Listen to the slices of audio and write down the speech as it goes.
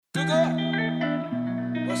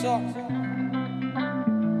Hey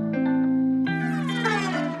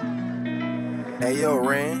yo,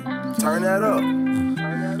 Ren, turn that up.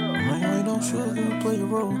 Man, you don't shoot, you play your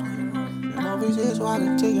role. And always here so I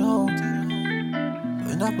can take you home.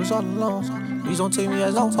 And I was all alone. Please don't take me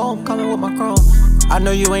as no home, coming with my chrome. I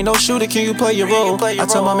know you ain't no shooter, can you play your role? I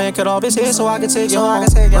tell my man cut off his head so I can take you home.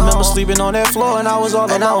 Remember sleeping on that floor and I was all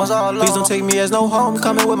alone. Please don't take me as no home,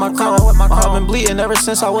 coming with my chrome. My heart been bleeding ever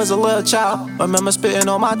since I was a little child. Remember spitting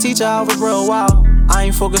on my teacher, I was real wild. I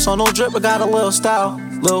ain't focused on no drip, but got a little style.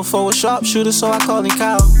 Little forward sharp shooter, so I call him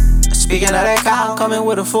Kyle. Speaking of that Kyle, coming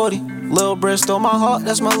with a 40. Little bread stole my heart,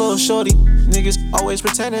 that's my little shorty. Niggas always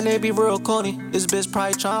pretending they be real corny. This bitch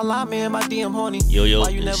probably tryna lie me in my DM horny. Yo,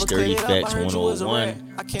 it's Sturdy Facts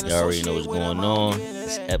 101. Y'all already know what's going on.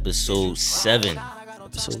 It's episode 7.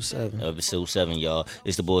 Episode 7, y'all.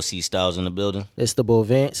 It's the boy C Styles in the building. It's the boy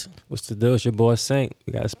Vance. What's the deal? It's your boy Saint.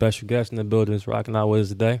 We got a special guest in the building. It's rocking out with us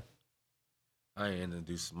today. I ain't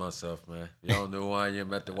introduced myself, man. Y'all know who I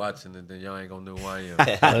am after watching it, then y'all ain't gonna know who I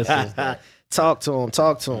am. Talk to him.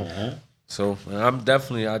 Uh-huh. So I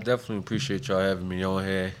definitely appreciate y'all having me on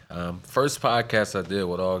here. First podcast I did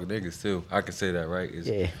with all the niggas too. I can say that, right? It's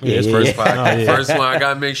first podcast. Oh, yeah. First one I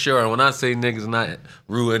gotta make sure. And when I say niggas, not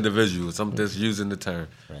rude individuals. I'm just using the term.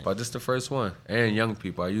 Right. But this the first one. And young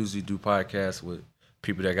people. I usually do podcasts with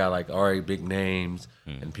people that got like already big names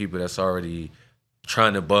and people that's already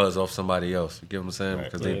trying to buzz off somebody else. You get what I'm saying? Right.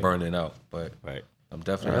 Because they burning out. But Right. I'm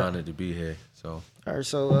definitely honored to be here. So All right,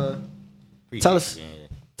 so tell us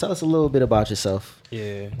a little bit about yourself.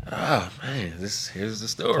 Yeah. man, here's the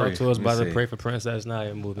story. Talk to us Let me about the see. Pray for Princess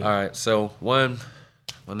Naya movie. All right, so my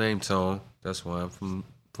name Tone. That's why I'm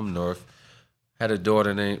from North. Had a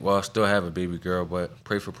daughter named, I still have a baby girl, but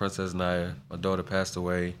Pray for Princess Naya. My daughter passed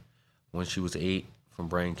away when she was 8 from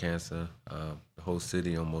brain cancer. The whole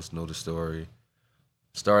city almost know the story.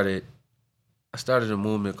 I started a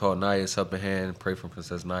movement called Naya's Helping Hand, Pray for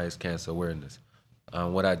Princess Naya's Cancer Awareness.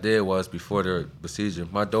 What I did was, before the procedure,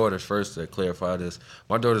 my daughter's first, to clarify this,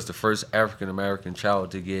 my daughter's the first African-American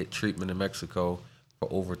child to get treatment in Mexico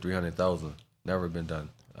for over $300,000. Never been done.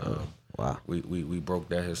 Wow. We broke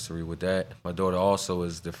that history with that. My daughter also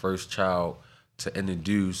is the first child to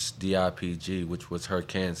introduce DIPG, which was her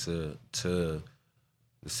cancer, to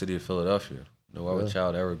the city of Philadelphia. No other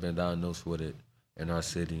child ever been diagnosed with it in our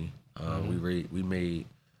city. We made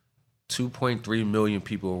 2.3 million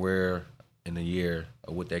people aware in a year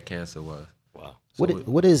of what that cancer was. Wow.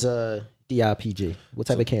 What is DIPG? What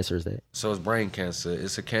type of cancer is that? So it's brain cancer.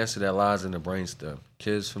 It's a cancer that lies in the brainstem.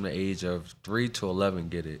 Kids from the age of 3 to 11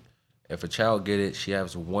 get it. If a child get it, she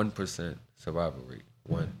has a 1% survival rate.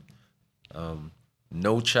 1.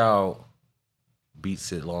 No child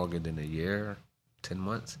beats it longer than a year, 10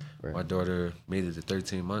 months. Right. My daughter made it to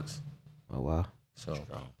 13 months. Oh wow. So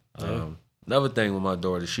another thing with my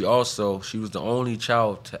daughter, she was the only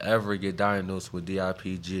child to ever get diagnosed with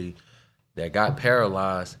DIPG that got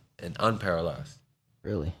paralyzed and unparalyzed.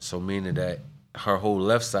 Really? So meaning that her whole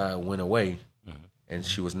left side went away and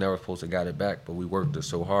she was never supposed to got it back, but we worked her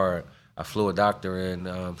so hard. I flew a doctor in,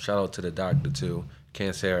 shout out to the doctor too.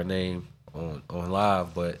 Can't say her name on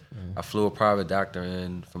live, but I flew a private doctor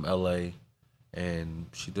in from LA and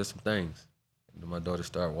she did some things. And then my daughter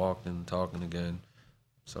started walking, talking again.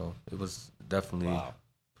 So it was definitely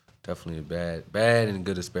a bad and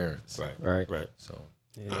good experience. Right. So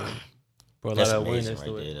Yeah. Brought a lot That's of amazing awareness right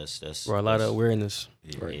to there. it. That's Brought a lot of awareness.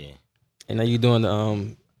 yeah. And now you doing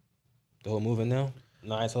the whole movie now?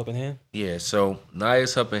 Naya's Helping Hand? yeah, so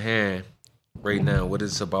Naya's Helping Hand right now, what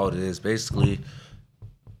it's about is basically,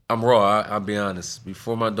 I'm raw, I'll be honest.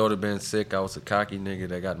 Before my daughter been sick, I was a cocky nigga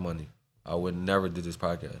that got money. I would never do this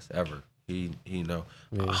podcast, ever. He know.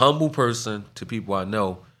 A humble person to people I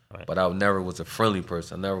know, but I never was a friendly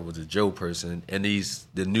person. I never was a Joe person, and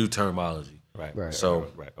the new terminology. Right. So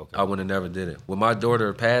Okay. I would have never did it. With my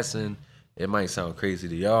daughter passing, it might sound crazy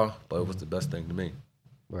to y'all, but it was the best thing to me.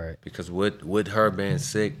 Right. Because with her being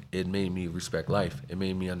sick, it made me respect life. It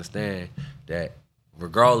made me understand that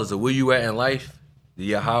regardless of where you at in life,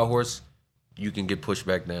 your high horse, you can get pushed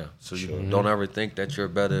back down. So you don't ever think that you're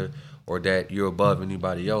better or that you're above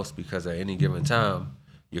anybody else, because at any given time,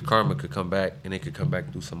 your karma could come back and it could come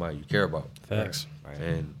back through somebody you care about. Facts.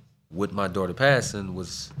 And with my daughter passing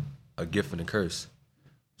was a gift and a curse.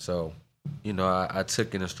 So, I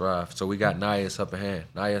took it in stride. So we got Naya's Helping Hand.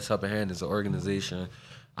 Naya's Helping Hand is an organization.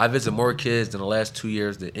 I visit more kids in the last 2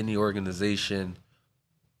 years than any organization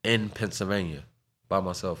in Pennsylvania by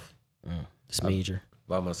myself. It's major.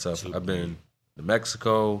 By myself. I've been to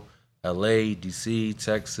Mexico, LA, DC,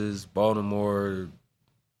 Texas, Baltimore,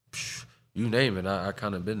 you name it. I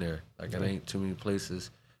kind of been there. Like, it ain't too many places.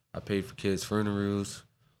 I paid for kids' funerals.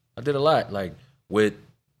 I did a lot, like with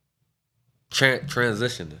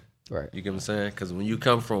transitioning. Right. You get what I'm saying? Because when you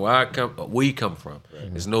come from where we come from,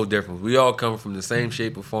 it's no difference. We all come from the same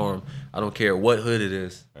shape or form. I don't care what hood it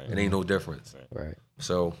is. It ain't no difference. Right.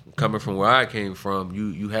 So coming from where I came from,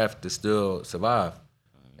 you have to still survive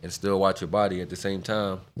and still watch your body at the same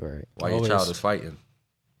time while your child is fighting.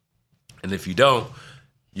 And if you don't,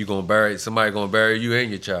 somebody gonna bury you and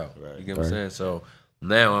your child. Right. You get what I'm saying? So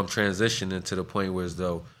now I'm transitioning to the point where as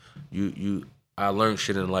though I learned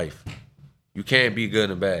shit in life. You can't be good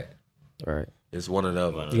and bad. Right. It's one or the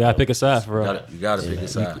other. You gotta pick a side for real. You gotta pick a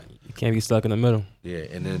side. You can't be stuck in the middle. Yeah,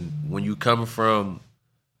 and then when you come from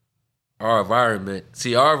our environment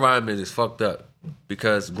is fucked up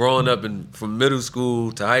because growing up from middle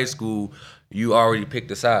school to high school, you already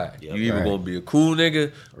picked a side. Yep. You either gonna be a cool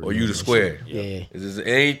nigga or you the square. Yeah.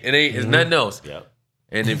 It's nothing else. Yep.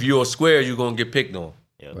 And if you're a square, you're gonna get picked on.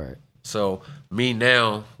 Yep. Right. So me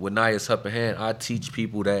now with Nia's Helping Hand, I teach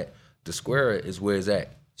people that the square is where it's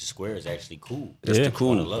at. The square is actually cool. That's the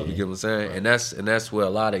cool. You get what I'm saying? Right. And that's what a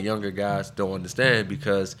lot of younger guys don't understand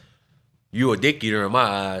because you a dick eater in my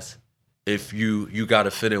eyes if you got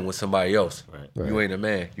to fit in with somebody else. Right. You ain't a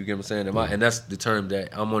man. You get what I'm saying? And that's the term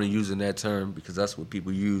that I'm only using that term because that's what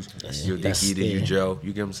people use. You're a dick eater, you Joe.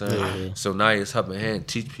 You get what I'm saying? Yeah. So Nia's Helping Hand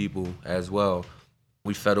teach people as well.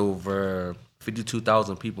 We fed over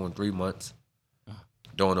 52,000 people in 3 months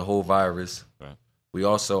during the whole virus. Right.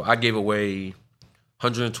 I gave away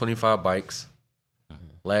 125 bikes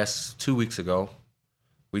last 2 weeks ago.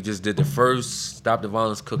 We just did the first Stop the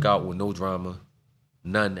Violence cookout with no drama,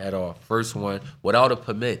 none at all. First one without a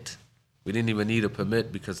permit. We didn't even need a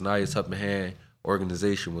permit because Nia's Helping Hand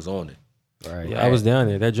organization was on it. Right. Yeah, I was down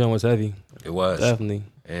there. That joint was heavy. It was definitely.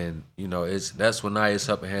 And that's what Nia's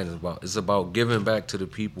Helping Hand is about. It's about giving back to the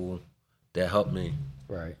people that helped me.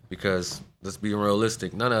 Right. Because let's be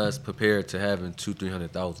realistic, none of us prepared to having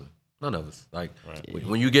 200,000-300,000. None of us. Like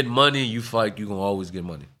when you get money, you fight. You gonna always get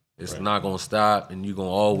money. It's not gonna stop, and you gonna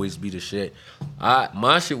always be the shit.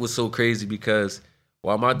 My shit was so crazy because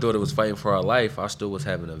while my daughter was fighting for her life, I still was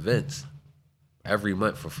having events every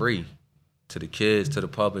month for free to the kids, to the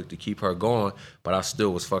public, to keep her going. But I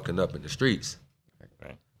still was fucking up in the streets.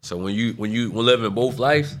 Right. So when you live in both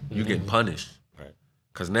lives, you get punished. Right.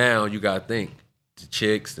 Cause now you gotta think the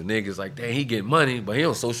chicks, the niggas, like, dang, he getting money, but he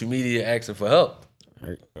on social media asking for help.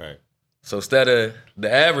 Right. So instead of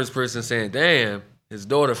the average person saying, damn, his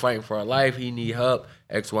daughter fighting for her life, he need help,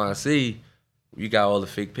 X, Y, and Z, you got all the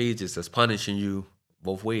fake pages that's punishing you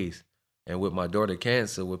both ways. And with my daughter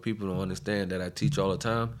cancer, what people don't understand that I teach all the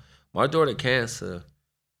time, my daughter cancer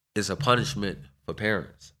is a punishment for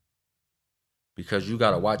parents. Because you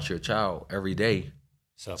got to watch your child every day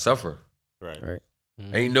suffer. Right.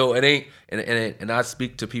 Mm-hmm. It ain't, and I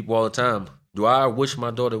speak to people all the time. Do I wish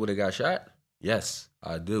my daughter would have got shot? Yes,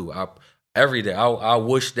 I do. Every day, I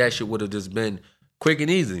wish that shit would have just been quick and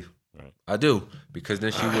easy. Right. I do, because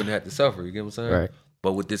then she wouldn't have to suffer. You get what I'm saying? Right.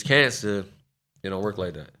 But with this cancer, it don't work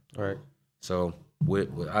like that. Right. So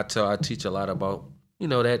I teach a lot about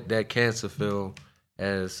that cancer field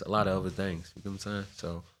as a lot of other things. You get what I'm saying?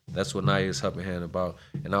 So that's what Nia's Helping Hand about.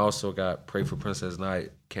 And I also got Pray for Princess Nia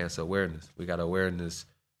cancer awareness. We got awareness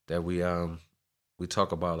that we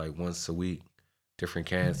talk about like once a week, different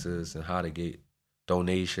cancers and how to get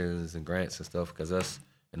donations and grants and stuff. Because us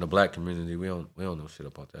in the Black community, we don't know shit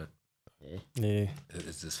about that. Yeah.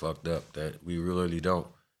 It's just fucked up that we really don't.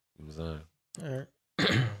 You know what I'm saying? All right.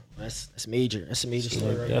 That's major. That's a major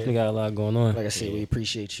story. Right Definitely got a lot going on. Like I said, we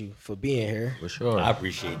appreciate you for being here. For sure. I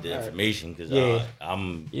appreciate the information because I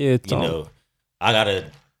got a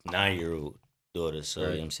 9-year-old daughter, so you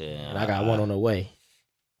know what I'm saying. And I got one on the way.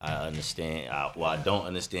 I understand. I don't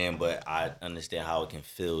understand, but I understand how it can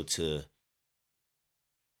feel to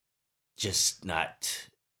just not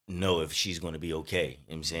know if she's going to be okay. You know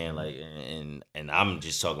what I'm saying? Like, and I'm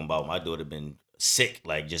just talking about my daughter been sick,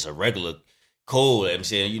 like just a regular cold. I'm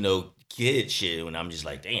saying, kid shit. And I'm just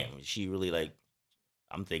like, damn, is she really like,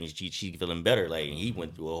 I'm thinking she feeling better. Like, and he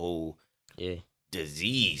went through a whole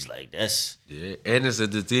disease. Like, that's. Yeah. And it's a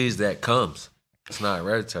disease that comes. It's not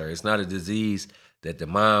hereditary. It's not a disease that the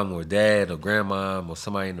mom or dad or grandmom or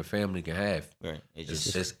somebody in the family can have. Right.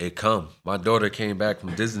 It come. My daughter came back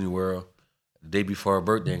from Disney World the day before her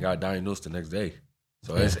birthday and got diagnosed the next day.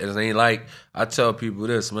 So it ain't like, I tell people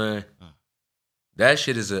this, man. That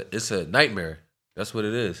shit it's a nightmare. That's what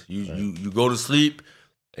it is. You go to sleep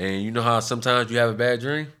and you know how sometimes you have a bad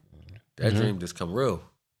dream? That dream just come real.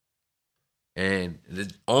 And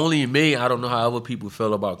only me, I don't know how other people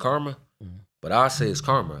feel about karma, but I say it's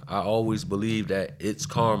karma. I always believe that it's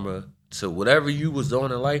karma to whatever you was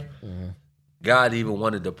doing in life, God even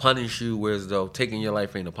wanted to punish you, whereas though taking your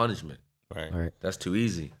life ain't a punishment. Right. That's too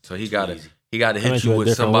easy. So he gotta easy. hit Punish you you a with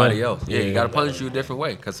different somebody way. else. Yeah, he gotta punish you a different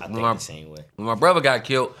way. Because I when think the same way. my brother got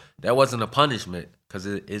killed, that wasn't a punishment. Because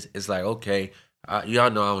it's like, okay, y'all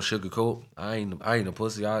know I don't sugarcoat. I ain't a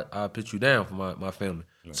pussy. I put you down for my family.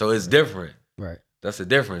 Right. So it's different. Right. That's the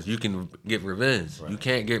difference. You can get revenge. Right. You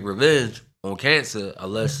can't get revenge on cancer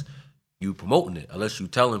unless you promoting it, unless you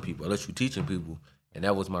telling people, unless you teaching people. And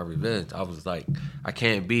that was my revenge. I was like, I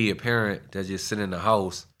can't be a parent that just sit in the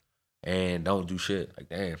house and don't do shit. Like,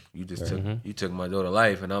 damn, you just took my daughter's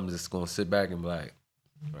life, and I'm just gonna sit back and be like,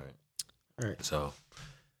 All right. So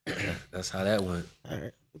that's how that went. All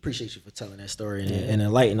right. Appreciate you for telling that story and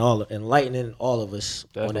enlightening all of us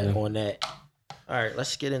on that. All right,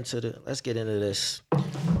 let's get into this. All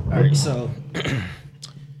right, so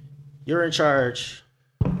you're in charge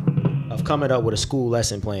of coming up with a school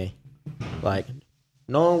lesson plan. Like,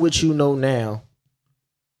 knowing what you know now,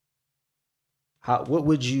 what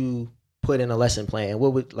would you put in a lesson plan?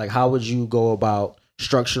 How would you go about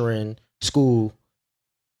structuring school?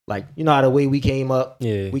 Like, you know how the way we came up,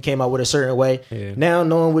 we came up with a certain way. Yeah. Now,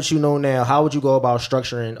 knowing what you know now, how would you go about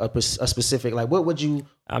structuring a specific, like, what would you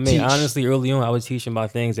teach? Honestly, early on, I was teaching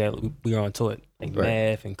about things that we aren't taught, like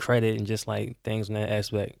math and credit and just like things in that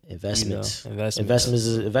aspect. Investments.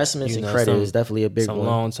 Investments and credit is definitely a big one. Some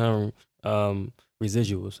long-term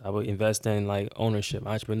residuals. I would invest in like ownership,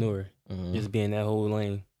 entrepreneur, just be in that whole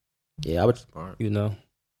lane. Yeah, I would.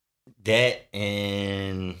 That,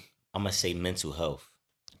 and I'm gonna say mental health.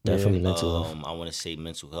 Definitely mental health. I want to say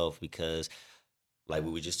mental health because, like we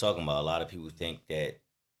were just talking about, a lot of people think that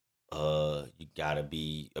you gotta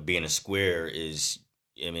be being a square is,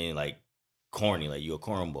 like corny, like you're a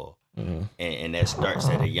cornball, and that starts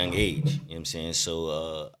at a young age. You know what I'm saying?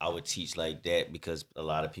 So I would teach like that because a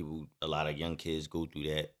lot of young kids go through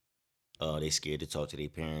that. They scared to talk to their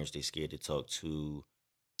parents. They scared to talk to,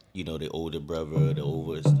 the older brother, the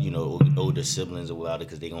older siblings or whatever,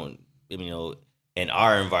 because they gonna, in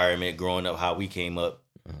our environment growing up, how we came up,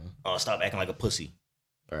 stop acting like a pussy.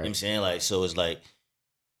 Right. You know what I'm saying? Like, so it's like,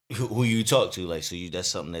 who you talk to, like, so that's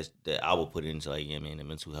something that I would put into, like, the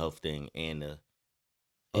mental health thing and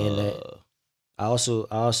I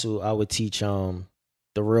would teach the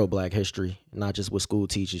real Black history, not just what school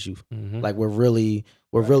teaches you. Like, what really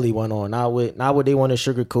went on. Not what they want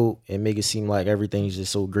to sugarcoat and make it seem like everything's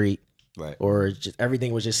just so great, right? Or just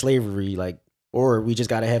everything was just slavery, like. Or we just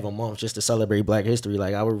gotta have a month just to celebrate Black history.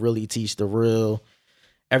 Like, I would really teach the real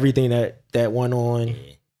everything that went on. Yeah.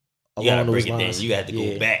 You gotta break it down. You have to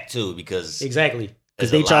go back too, because exactly because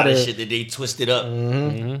they try to shit that they twisted up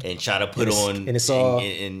and try to put on, and it's all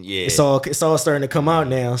it's all starting to come out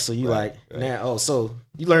now. So you now so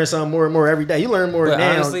you learn something more and more every day. You learn more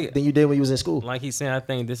now honestly, than you did when you was in school. Like he's saying, I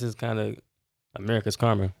think this is kind of America's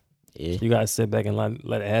karma. Yeah, you gotta sit back and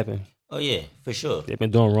let it happen. Oh yeah, for sure. They've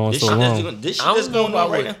been doing wrong so long. This shit is going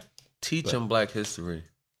on right now. Teaching Black history.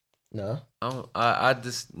 No, I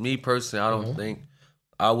just, me personally, I don't think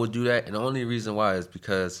I would do that, and the only reason why is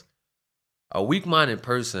because a weak-minded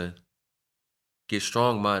person gets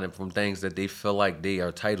strong-minded from things that they feel like they are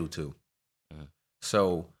entitled to.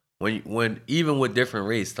 So when even with different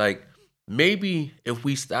race, like maybe if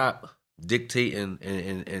we stop dictating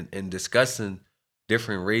and discussing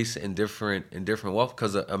different race and different wealth,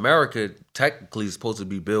 because America technically is supposed to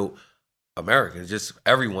be built American, just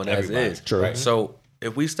everyone as it is. True. Right? So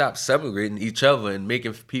if we stop separating each other and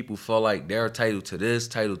making people feel like they're entitled to this,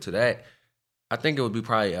 entitled to that, I think it would be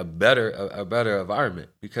probably a better environment,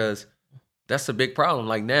 because that's a big problem.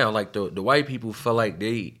 Like now, like the white people feel like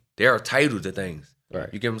they're entitled to things. Right.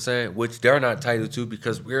 You get what I'm saying? Which they're not entitled to,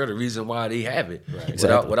 because we're the reason why they have it. Right.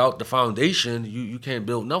 Exactly. Without the foundation, you can't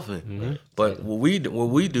build nothing. But what we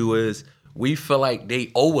do is we feel like they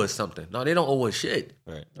owe us something. No, they don't owe us shit.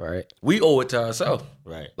 Right. We owe it to ourselves.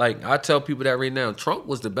 Right. Like, I tell people that right now, Trump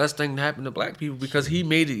was the best thing to happen to Black people, because he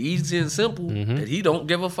made it easy and simple that he don't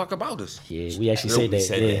give a fuck about us. Yeah, we actually said that.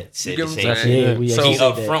 Said you the get what I'm same saying? shit. Yeah, we So actually he said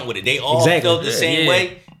up that. front with it. They all felt the same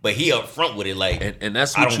way, but he up front with it. Like, and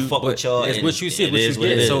that's I what don't you fuck with y'all. It's and what you see, it what you is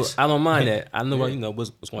get. So is. I don't mind that. I know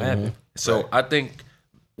what's going to happen. So I think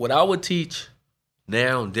what I would teach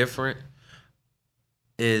now different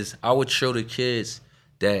is I would show the kids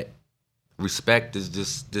that respect is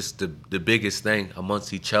just the biggest thing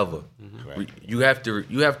amongst each other. Right. You have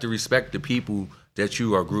to respect the people that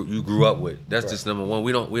you grew up with. That's just number one.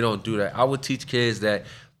 We don't do that. I would teach kids that,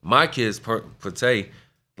 my kids per se,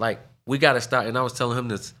 like, we gotta stop. And I was telling him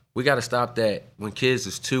this. We gotta stop that when kids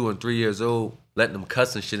is 2 and 3 years old, letting them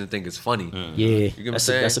cuss and shit and think it's funny. Yeah, You get what I'm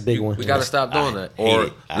saying? that's a big one. We gotta stop doing that. hate Or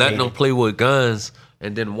it. I letting hate them it. play with guns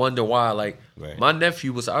and then wonder why. Like Right. my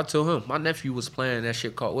nephew was, I told him, my nephew was playing that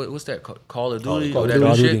shit called, what's that called? Call of Duty Call or of that Duty.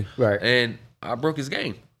 new shit. Duty. Right. And I broke his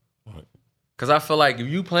game. Cause I feel like if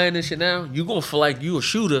you playing this shit now, you gonna feel like you a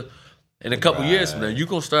shooter in a couple years from now. You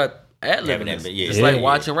gonna start ad-libbing Having this. that- yeah. It's Yeah. like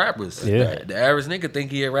watching rappers. Yeah. The average nigga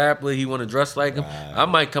think he a rapper, he wanna dress like him. I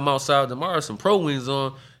might come outside tomorrow, some pro wings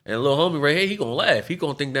on, and a little homie right here, he gonna laugh. He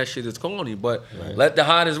gonna think that shit is corny. But let the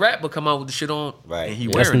hottest rapper come out with the shit on, Right. and he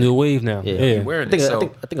That's the wearing new it. wave now. Yeah. Yeah. Wearing I think, it.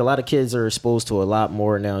 So I think a lot of kids are exposed to a lot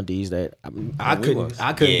more nowadays that I we couldn't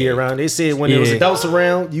was. be Yeah. around. They said when there was Yeah. adults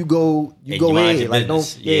around, you go And go mind ahead. your Like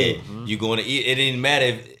business. don't Yeah. You going to eat. It didn't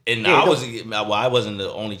matter. And Yeah, I wasn't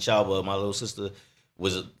the only child, but my little sister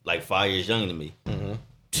was like 5 years younger than me.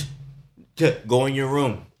 Go in your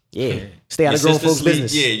room. yeah. Stay out Your of grown sister folks' sleep,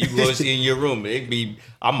 business. Yeah, you go see in your room. It be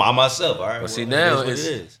I'm by myself. All right. But see, well, now it is what it's-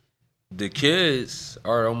 it is. the kids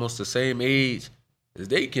are almost the same age as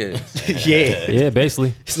they kids. yeah. Yeah,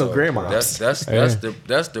 basically. It's no grandma. that's Yeah.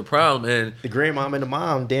 that's the problem. And the grandmom and the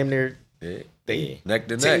mom damn near they neck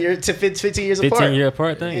to 10 neck. years to 15 years 15 apart. year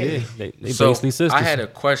apart thing. Yeah. Yeah. They So basically sisters. I had a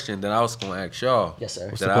question that I was gonna ask y'all. Yes, sir.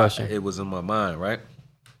 What's That the question? it was in my mind, right?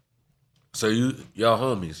 So y'all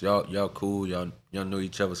homies, y'all cool, y'all know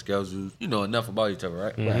each other's schedules, you know enough about each other,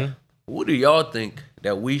 right? Mm-hmm. Right. What do y'all think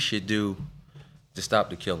that we should do to stop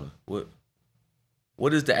the killing?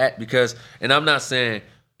 What is the act? Because, and I'm not saying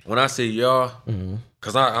when I say y'all,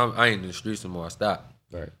 because I ain't in the streets anymore. I stopped.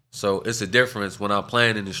 Right. So it's a difference when I'm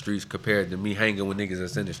playing in the streets compared to me hanging with niggas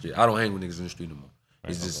that's in the street. I don't hang with niggas in the street no more.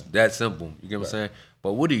 It's just that simple. You get what I'm saying?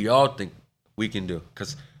 But what do y'all think we can do?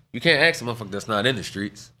 Because you can't ask a motherfucker that's not in the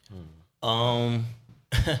streets.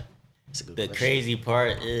 The crazy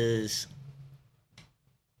part is,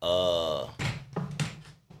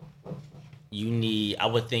 I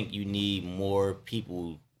would think you need more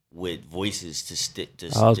people with voices to stick to,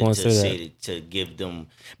 I was gonna to say that. to give them,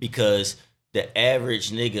 because the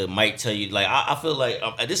average nigga might tell you, like, I feel like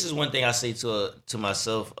this is one thing I say to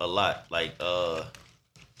myself a lot, like,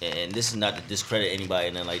 and this is not to discredit anybody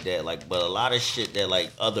and nothing like that, like, but a lot of shit that like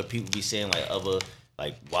other people be saying, like other,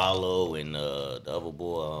 like Wallow and the other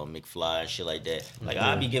boy McFly and shit like that. Like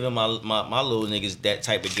I be giving my little niggas that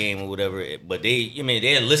type of game or whatever, but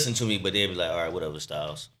they'll listen to me, but they'll be like, all right, whatever,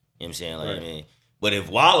 Styles. You know what I'm saying? Like, Right. I mean, but if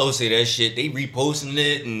Wallow say that shit, they reposting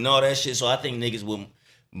it and all that shit. So I think niggas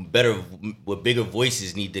with bigger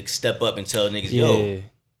voices need to step up and tell niggas, yo,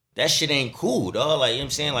 that shit ain't cool, dog. Like, you know what I'm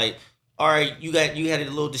saying? Like, all right, you had a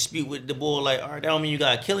little dispute with the boy, like, all right, that don't mean you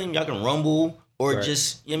gotta kill him. Y'all can rumble or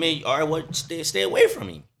just, you know what I mean? All right, what, stay away from him.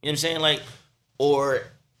 You know what I'm saying? Like, or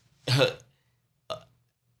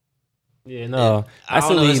Yeah, no. I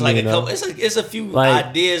don't know. It's like a couple. couple. It's a few Like-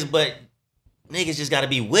 ideas, but niggas just got to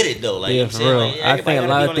be with it though. Like, Yeah, you know what I'm for saying? real. Like, I everybody think a gotta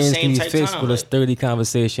lot be of on the things same can be type fixed time, with a like- sturdy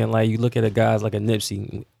conversation. Like you look at a guys like a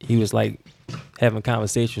Nipsey, he was like having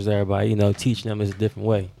conversations with everybody. You know, teaching them is a different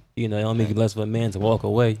way. You know, it don't make you less of a man to walk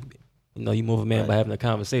away. You know, you move a man by having a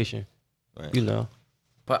conversation. Right. You know,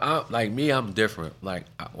 But I'm different. Like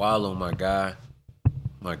Wallow, my guy.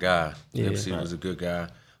 Yeah, Nipsey was a good guy.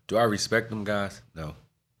 Do I respect them guys? No.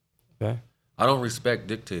 okay. I don't respect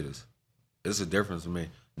dictators. It's a difference for me.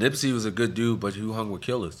 Nipsey was a good dude, but you hung with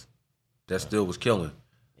killers. That still was killing.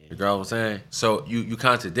 You know what I'm saying? So you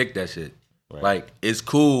contradict that shit. Right. Like it's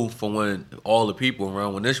cool for when all the people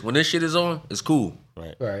around when this shit is on, it's cool.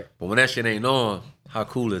 Right. Right. But when that shit ain't on, how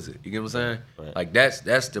cool is it? You get what I'm saying? Right. Like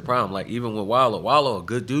that's the problem. Like even with Wallow a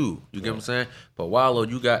good dude. You get what I'm saying? But Wallow,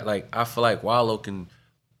 you got like I feel like Wallow can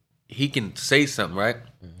say something, right?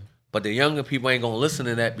 But the younger people ain't gonna listen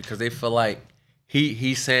to that because they feel like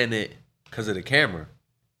he's saying it because of the camera.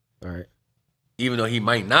 Right. Even though he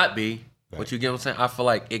might not be. But you get what I'm saying? I feel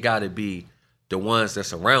like it gotta be the ones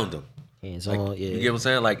that's around him. Hands Like, on. Yeah. You get what I'm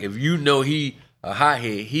saying? Like if you know he a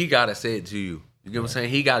hothead, he gotta say it to you. You get what I'm saying?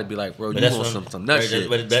 He gotta be like, bro, But you that's want what some nut right, shit.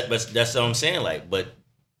 But that's what I'm saying. Like, but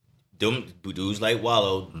them dudes like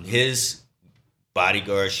Wallow, his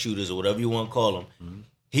bodyguard shooters or whatever you want to call them,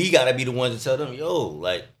 he got to be the one to tell them, yo,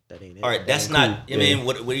 like, That ain't it. all right, That that's ain't not. cool. I mean,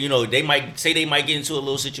 what you know, they might get into a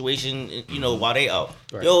little situation, you know, while they out.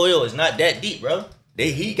 Right. Yo, it's not that deep, bro.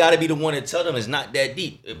 He got to be the one to tell them it's not that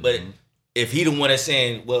deep. But if he the one that's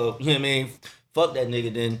saying, well, you know what I mean, fuck that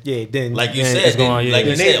nigga, then Yeah. Then like you then said, it's going- yeah. like you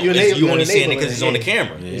You're said, you're you you're only saying it enabling because it's it, on the yeah.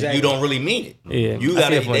 camera. Exactly. You don't really mean it. Yeah, You I gotta,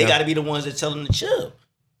 see your point they now. got to be the ones that tell them to chill. You know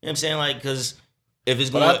what I'm saying? Like, because if it's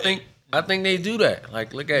going, But I think they do that.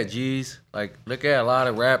 Like look at G's. Like look at a lot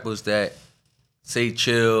of rappers that say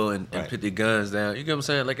chill and Right. put their guns down. You get what I'm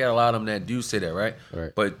saying? Look at a lot of them that do say that, right?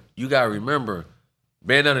 Right. But you gotta remember,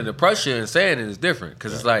 being under the pressure and saying it is different.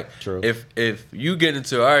 Because it's like, True. if you get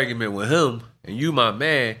into an argument with him and you my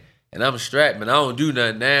man, and I'm strapped and I don't do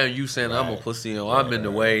nothing, now you saying I'm a pussy and I'm in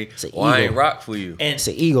the way, It's an or I ain't ego. rock for you. And It's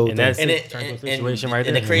an ego And thing. that's and it. it, Turns and, to a situation right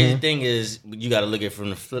and there. the crazy thing is, you got to look at it from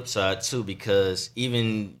the flip side too, because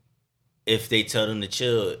even if they tell them to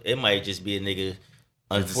chill, it might just be a nigga.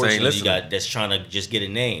 Unfortunately, you listening. got that's trying to just get a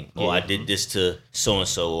name. Oh, I did this to so and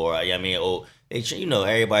so, or I mean, oh, they,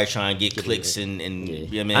 everybody trying to get clicks and I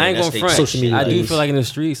mean, I ain't that's gonna they front. social media I do use. feel like in the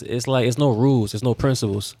streets, it's like it's no rules, there's no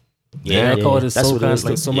principles. Yeah, I call this that's so what it kind is,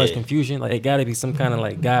 like too. so much Yeah. confusion. Like it got to be some kind of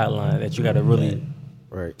like guideline that you got to really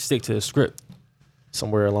Right. stick to the script.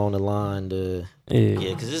 Somewhere along the line, the Yeah.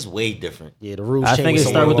 because it's way different. the rules. I change think it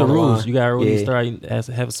somewhere start with the along rules. line. You gotta really Yeah.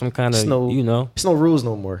 start have some kind It's of no- you know. It's no rules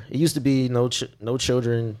no more. It used to be no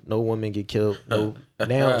children, no women get killed. No,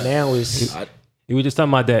 now it's We were just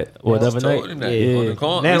talking about that the other told night. him that. Yeah. On the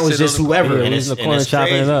corner. now We it's sit just on the whoever. corner. Yeah, And we was in it's- the and corner it's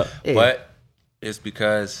chopping it crazy. up. Yeah. But it's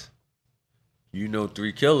because you know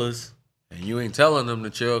 3 killers and you ain't telling them to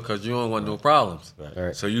chill because you don't want no problems.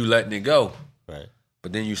 Right. So you letting it go. Right.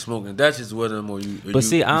 But then you smoking Dutchess with them, or you. Or But you,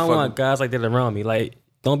 see, you I don't fucking- want guys like that around me. Like,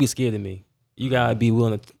 don't be scared of me. You gotta be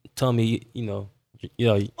willing to tell me, you know,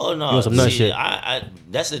 Oh no, you want some nut see, shit. I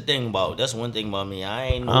that's the thing about that's one thing about me. I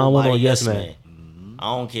ain't I don't want no nobody yes yes man. man.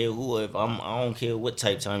 I don't care who if I don't care what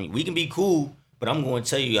type time we can be cool, but I'm going to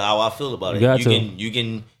tell you how I feel about You it. got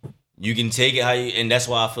to. You can take it how you, and that's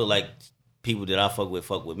why I feel like people that I fuck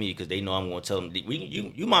with me because they know I'm going to tell them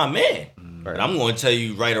you my man, but I'm going to tell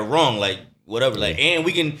you right or wrong, like whatever, like and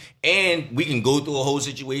we can go through a whole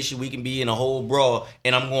situation. We can be in a whole brawl,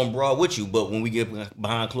 and I'm going to brawl with you. But when we get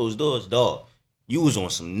behind closed doors, dog, you was on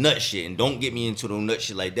some nut shit, and don't get me into no nut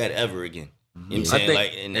shit like that ever again. You know what I'm saying? think-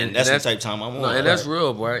 Like, and that's the type of time I'm on. No, and that's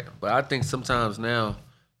real, right? But I think sometimes now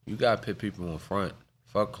you gotta put people in front.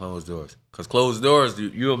 Fuck closed doors, cause closed doors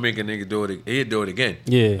you'll make a nigga do it. He'll do it again.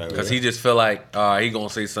 yeah. Cause he just feel like he gonna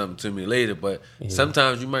say something to me later. But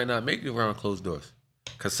sometimes you might not make it around closed doors.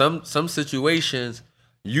 Cause some situations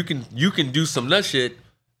you can do some nut shit,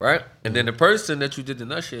 right? And then the person that you did the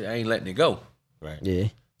nut shit ain't letting it go. right. yeah.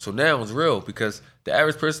 So now it's real because the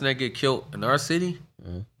average person that get killed in our city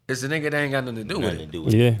is a nigga that ain't got nothing to do with Nothing to it. do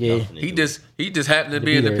with Yeah. it. Yeah. Nothing to He do just happened to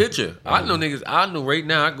be in the there. picture. I know niggas. I know right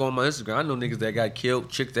now. I go on my Instagram. I know niggas that got killed,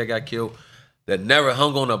 chicks that got killed, that never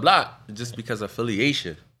hung on a block just because of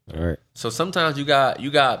affiliation. All right. So sometimes you got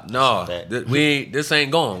no. This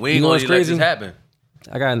ain't going. We ain't You know gonna what's let crazy? this happen.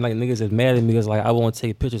 I got like niggas that's mad at me because like I won't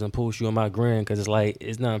take pictures and post you on my gram because it's like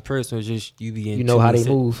it's not personal. It's just you being You know how they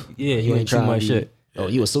move. Yeah, you ain't too trying to much be- shit. Oh,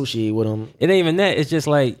 you associate with them. It ain't even that. It's just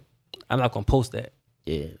like I'm not gonna post that.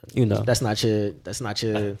 Yeah. You know. That's not your.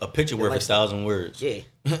 a picture worth 1,000 words. Yeah.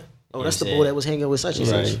 Oh, that's the saying? boy that was hanging with such and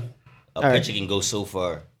Right. such. A right. picture can go so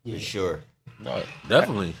far for sure.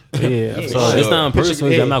 Definitely. Yeah. So Sure. it's not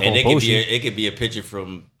personal. I'm not And gonna it could post be you. it could be a picture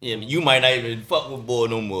from you might not even fuck with boy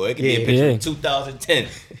no more. It could be a Yeah. picture Yeah. from 2010.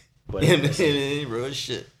 But Real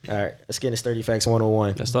shit. all right, let's get into Sturdy Facts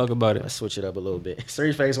 101. Let's talk about it. Let's switch it up a little bit.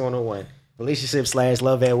 Sturdy Facts 101.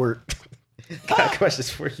 Relationship/love at work. Got questions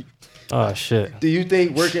for you. Oh shit. Do you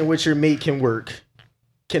think working with your mate can work?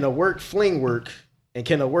 Can a work fling work? And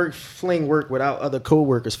can a work fling work without other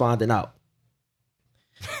coworkers finding out?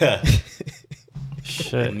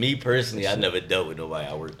 Shit. Me personally, I never dealt with nobody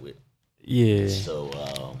I work with, Yeah.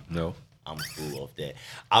 so No. I'm cool off that.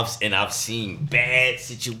 I've seen bad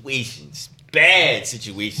situations.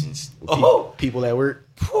 Oh, People at work.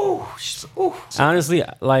 Honestly,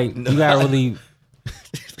 like you gotta really.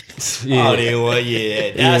 Oh, Yeah. they want I've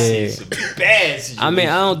Yeah. seen some bad situations. I mean,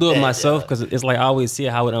 I don't do it Bad, myself because it's like I always see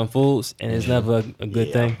how it unfolds, and it's never a good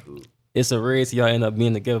Yeah, thing. I'm cool. It's a race, y'all end up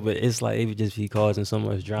being together, but it's like it would just be causing so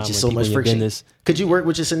much drama, Just and so people much in your friction. business. Could you work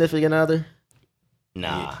with your significant other?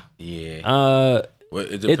 Nah. Yeah. Well,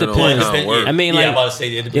 it depends on depends. how it works. I mean, yeah, like, I'm about to say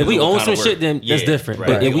it depends if we on what own kind some of shit, work. then that's Yeah, different. right.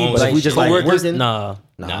 But if we own like, some we just shit. like coworkers, working? nah,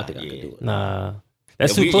 No, I Nah, don't think I yeah. could do it. nah,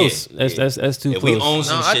 that's If too we- close. yeah, That's too If close. we own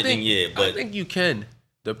some No, shit, then yeah, I but think you can,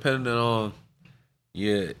 depending on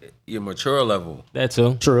your mature level. that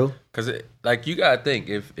too. True. Cause like you gotta think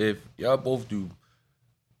if y'all both do.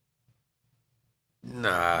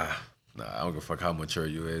 Nah, I don't give a fuck how mature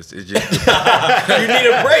you is. It's just you need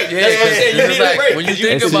a break. That's what I'm saying. You it's need like, a break. when you 'Cause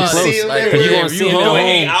think It's about too it, close. like Cause you if gonna see him you at know, home.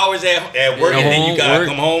 8 hours at work, and then you gotta work.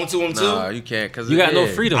 come home to him too. Nah, you can't. Cause You got no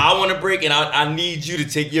yeah. freedom. I want a break, and I need you to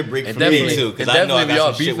take your break And from me definitely- too, because and I know I definitely got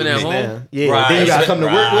y'all some shit beefing with at me. home. Yeah. Yeah. Right. Then you gotta come to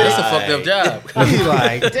work with That's a us. fucked up job. You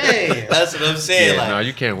like, damn. That's what I'm saying. Yeah, like, no,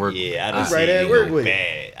 you can't work. Yeah, I I'm don't right see at you work go with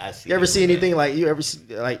it. bad. I see You ever you see go anything like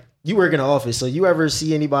you work in the office? So you ever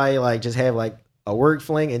see anybody like just have like a work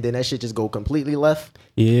fling and then that shit just go completely left?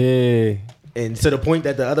 Yeah, and to the point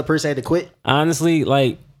that the other person had to quit. Honestly,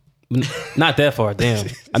 like, not that far. Damn.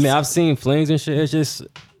 I mean, I've seen flings and shit. It's just a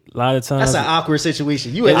lot of times. That's an awkward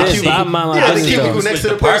situation. You It had the is. cubicle, I mind my you had the business, cubicle though. next to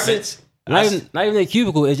the Departments. person. Not even a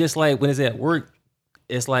cubicle. It's just like when it's at work,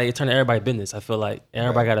 it's like it turns to everybody's business. I feel like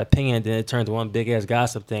everybody got an opinion, then it turns to one big ass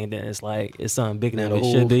gossip thing. Then it's like it's something bigger Now than the it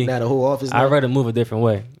whole, should be. now the whole office. I'd rather move a different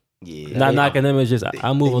way. Yeah. Not knocking them. It's just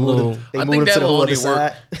I move a little. They I moved think him to that the will whole only other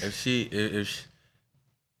work side. if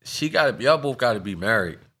she got to. Y'all both got to be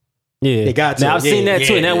married. Yeah, They got to, Now I've yeah, seen that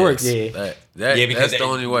too, and that yeah, works. Yeah. That's the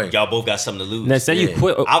only way. Y'all both got something to lose. Now say you Yeah.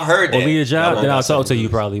 quit. I've heard or that. leave your job, Y'all then both I'll got talk something to you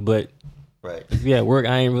lose. probably. But Right. if you at work,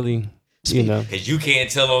 I ain't really. You know. Because you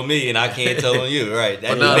can't tell on me and I can't tell on you. Right. That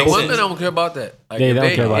But now the makes women sense. don't care about that. Like, They if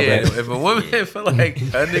don't care about that. If a woman feel like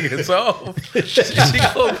a nigga soft, she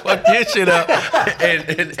gonna fuck your shit up.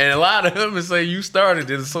 And a lot of them say you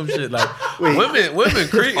started it or some shit. Like women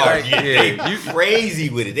creep. Oh, Like, yeah, you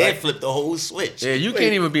crazy with it. They flip the whole switch. yeah, you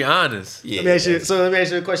can't even be honest. Yeah. Let me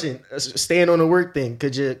ask you a question. Staying on the work thing,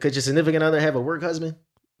 could your significant other have a work husband?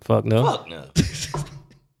 Fuck no. Fuck no.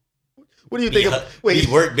 What do you think? He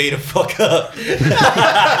work made the fuck up.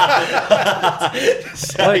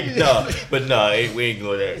 Sorry, no, but no, we ain't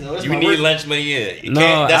going there. No, it's You my need work. lunch money, yeah. You No,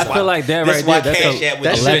 can't- I feel like that right there. That's Cash App a with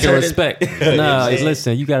that lack shit of turned respect. You know what Nah, I'm saying?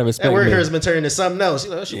 listen, you gotta respect That work me. husband turned into something else.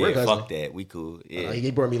 You know, that's your work Yeah, husband. fuck that. We cool. Yeah.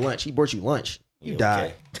 He brought me lunch. He brought you lunch. You Yeah,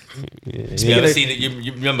 died. okay. Yeah, You ever of- seen it?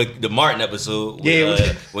 You remember the Martin episode?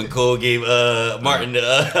 Yeah. When Cole gave Martin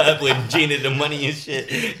with Gina the money and shit.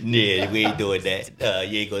 Yeah, we ain't doing that.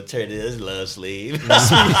 You ain't gonna turn it as love slave. Fuck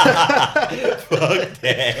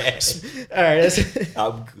that. All right. That's,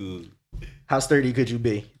 I'm cool. how sturdy could you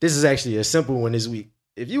be? This is actually a simple one this week.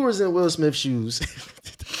 If you was in Will Smith's shoes,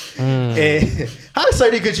 and how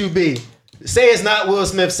sturdy could you be? Say it's not Will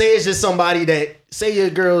Smith. Say it's just somebody that. Say your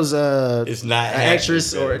girl's It's not an happening,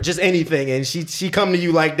 actress bro. or just anything, and she come to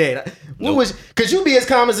you like that. What Nope. was? Could you be as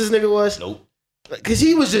calm as this nigga was? Nope. Because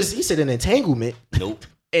he said an entanglement, Nope.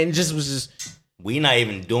 and just was just. We not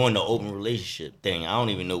even doing the open relationship thing. I don't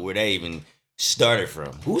even know where that even started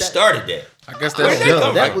from. Who started that? I guess Where'd that's that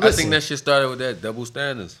come I from? think that shit started with that double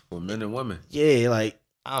standards for men and women. Yeah, like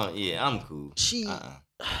I'm cool. she.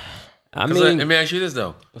 I 'Cause mean, let me ask you this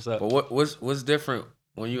though. what's up? But what's different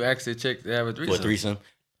when you ask a chick to have a For threesome? a threesome.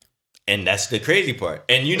 And that's the crazy part.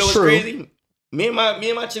 And you know what's True. crazy? Me and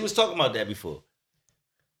my chick was talking about that before.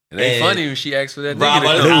 It ain't And- funny when she asks for that Bro, I'm nigga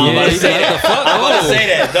about to to come. Yeah, you say like, that. what the fuck? I'm about to Oh. say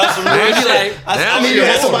that. That's some real Now you shit. like- I now mean, you you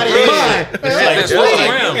had had somebody some in real mind. shit. Yeah, It's like, that's what? what's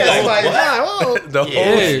around. Yeah, Like, somebody what? fine. Whoa.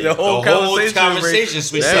 The whole conversation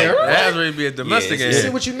switched That up. has really be a domestic Yeah, You ass. see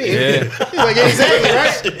what you mean? Yeah. Like exactly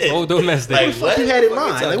right. Oh, domestic. Like, Fuck you had in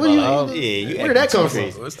mind? Like, what do you? Yeah, you Where did that acting come too from?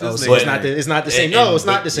 crazy. What's Oh, this so it's nigga? not the same. And- No, it's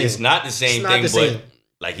not but the same. It's not the same It's not thing, the same. but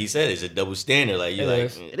like he said, it's a double standard. Like you It like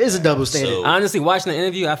is. It is a double standard. So- Honestly, watching the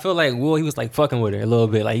interview, I feel like Will, he was like fucking with her a little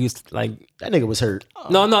bit. Like he was like, That nigga was hurt.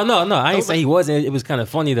 no. I ain't say he wasn't. It was kind of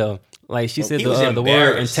funny though. Like she said he was the word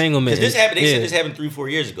embarrassed. entanglement. 'Cause this happened. They yeah. said this happened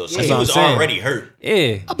 3-4 years ago. So Yeah. he That's was what I'm saying. already hurt.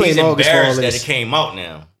 Yeah. I blame He's August for all embarrassed that this. it came out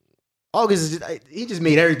now. August is just, he just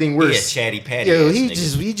made everything Yeah, worse. chatty patty. Yo, ass he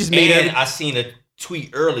nigga. just made And everything. I seen a tweet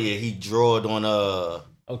earlier. He drawed on Oh,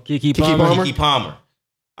 Kiki Kiki Palmer. Palmer? Kiki Palmer.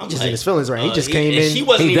 I'm Just in his feelings right. He just and came in. She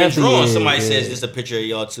wasn't He even definitely drawn. is, Somebody yeah. says this is a picture of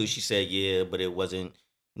y'all too. She said, yeah, but it wasn't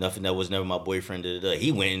nothing. That was never my boyfriend. Da, da, da.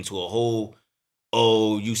 He went into a whole,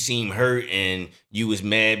 oh, you seem hurt and you was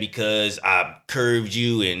mad because I curved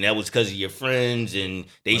you and that was because of your friends and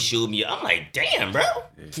they showed me. I'm like, damn, bro.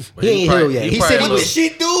 But He ain't healed yet. He said What he did she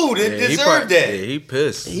do to deserve that? Yeah, he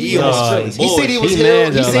pissed. He was said he was He healed.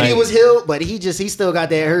 mad, He though, said he like- was healed, but he still got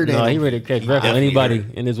that hurt in No, him. he ready to catch wreck on definitely anybody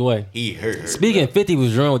hurt. in his way. He hurt her. Speaking, 50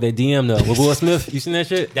 was drawn with that DM though with Will Smith. You seen that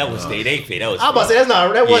shit? That was they fake. That was. I was about to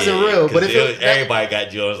say that wasn't Yeah, real, but 'cause if it, everybody got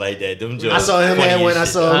Jones like that. Them Jones. I saw him funny had as one. I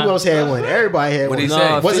shit. saw who else had one. Everybody had What'd one. he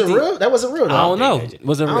say? Was it 50 real? That wasn't real. I Though. don't know.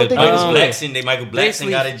 Was it I don't real? think Michael Um, Michael Blackson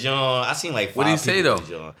basically- got a John. I seen like 5 What'd he say, people though? with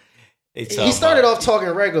John. They He talking started about- off talking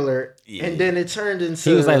regular, Yeah. and then it turned into.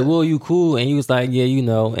 He was like, "Will, you cool?" And he was like, "Yeah, you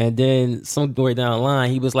know." And then somewhere down the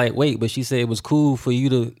line, he was like, "Wait," but she said it was cool for you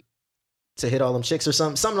to. to hit all them chicks or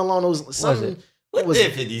something along those. Something. What was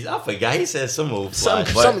did 50s? I forgot. He said some old fly.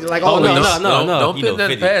 Something like Oh, all no, these. no. Don't You know put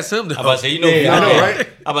nothing 50. past him though. I'm about to say, you know, Yeah, I 50, know, right?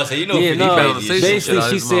 I'm about to say, you know, Yeah, 50 no. found the crazy. station as shit. shit Basically, out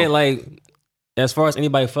she his said mouth. like, as far as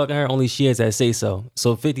anybody fucking her, only she has that say so.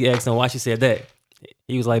 So 50 asked him why she said that.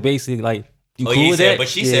 He was like, basically like, "You Oh, cool yeah, with said, that?" but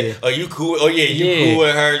she Yeah. said, "Are you cool? Oh yeah, you Yeah. cool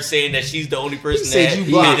with her saying that she's the only person said that you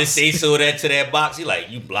had blocked. to say so that to that box." He like,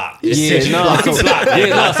 you blocked. Yeah, said you no. blocked. So,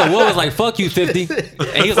 so Will was like, "Fuck you, 50,"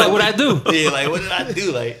 and he was like, "What I do?" Yeah, like what did I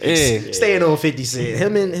do? Like, Yeah. Staying on 50 Cent.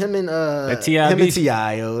 Him and T.I. him and beef?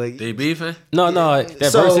 T.I. Yo, like, They beefing? No,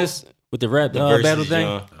 that So- versus. with the rap versus battle thing,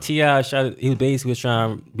 John. T.I. he basically was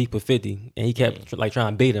trying to beef with 50, and he kept like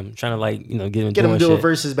trying to bait him, trying to like get him Get them doing to do a shit.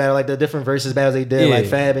 versus battle, like the different versus battles they did, like Yeah.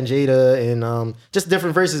 Fab and Jada, and just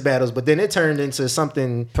different versus battles. But then it turned into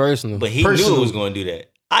something. Personal. But he Personal. knew he was going to do that.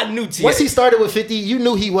 I knew T.I. Once he started with 50, you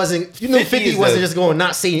knew he wasn't. You knew 50 50 is wasn't the- just going to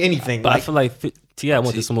not say anything. But I Like, feel like T.I.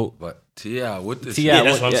 went to smoke. But T.I. with this, T.I. Yeah,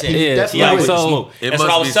 that's what I'm saying. Yeah, definitely T.I. was. with the So smoke. it That's must what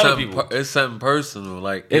I be was telling something. people. It's something personal.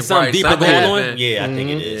 Like It's it probably something deeper something going on? happened. Yeah, I think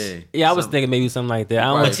it is. Yeah, I was Something- thinking maybe something like that. I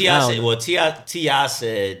don't Right. know. But T.I. said, well, T.I.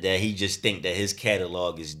 said that he just think that his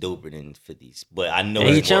catalog is doper than 50's. But I know And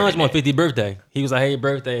he it's more challenged than him on that. 50 birthday. He was like, "Hey,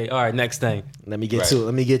 birthday. All right, next thing. let me get Right. to it.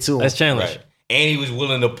 Let me get to him. Let's challenge." Right. And he was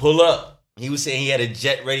willing to pull up. He was saying he had a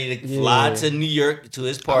jet ready to fly Yeah. to New York to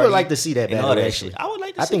his I party. would like to see that and all battle. that Actually, shit. I would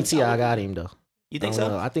like to I see think it. Ti got him though. You think I don't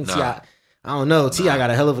so? know. I think Nah. Ti. I don't know. Ti got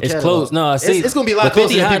a hell of a It's catalog. close. No, I see. It's gonna be a lot But closer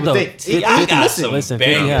 50 than hot, people though. think. 50 got listen, some listen,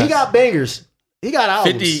 bangers. 50 hot. he got bangers. He got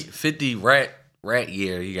albums. 50 rat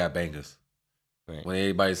year. He got bangers. Right. When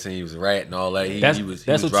everybody saying he was a rat and all that, That's he what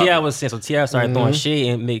dropping. T.I. was saying. So T.I. started throwing shade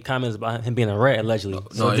and made comments about him being a rat allegedly. No,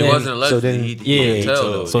 So it then- wasn't allegedly. then- he Yeah, could tell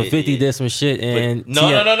told- though. So Yeah, 50 yeah. did some shit and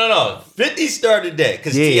No. 50 started that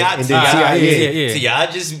because Yeah, T.I. and then T.I. yeah. T.I.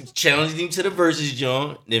 just challenged him to the versus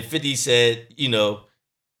John. Then 50 said,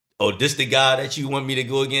 oh, this the guy that you want me to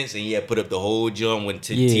go against? And he had put up the whole John when Yeah.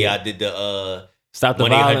 T.I. did the Stop the 1-800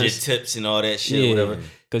 violence. tips and all that shit, Yeah, whatever.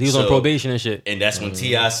 because he was on So- probation and shit. And that's when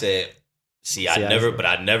T.I. said, I See,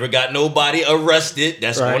 never got nobody arrested.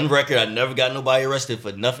 That's Right. one record. I never got nobody arrested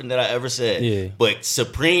for nothing that I ever said. Yeah. But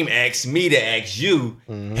Supreme asked me to ask you,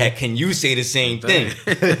 can you say the same thing?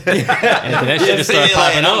 And that shit just started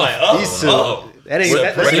popping I'm off. like, oh, He's too- oh. That ain't. Well,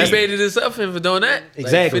 That, But he that's, baited himself in for doing that.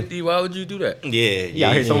 Exactly. Like 50, why would you do that? Yeah, he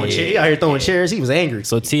out here throwing chairs. He out here throwing chairs. He was angry.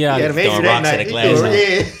 So T.I. he had him throwing angry that rocks at night. a glass house.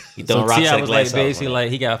 Yeah. He So throwing rocks T.I. at a was glass like house, basically man. like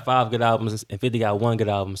he got 5 good albums and 50 got 1 good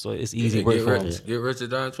album. So it's easy work for him. Get rich or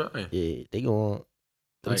die trying. Yeah, they going.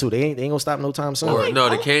 Them Like- two, they ain't gonna stop no time soon. Or no,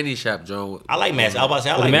 the candy shop, John. I like Massacre. I was about to say,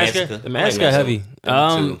 I The like massacre, Massacre. the massacre heavy.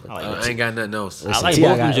 I I ain't got nothing else. Listen, like T.I.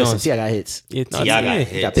 both them got, listen, joints. T.I. got hits. Yeah, T.I. got yeah.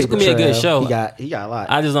 hits. He got It's Paper gonna be a good Trail. show. He got a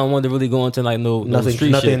lot. I just don't want to really go into like no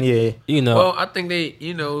street nothing. shit. Yeah. You know, Well, I think they,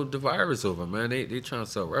 the virus over, man. They trying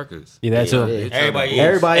to sell records. yeah, that too. Yeah. Everybody,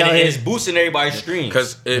 Everybody and out here- it's boosting everybody's streams.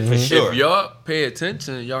 Because For sure. if y'all pay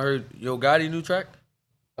attention, y'all heard Yo Gotti new track?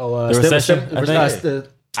 Oh, The Recession, I think.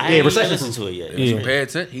 I Yeah, ain't even Recession. listened to it yet. If you Yeah. pay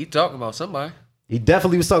attention, he talking about somebody. He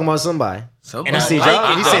definitely was talking about somebody. Somebody. And I He said, like y'all,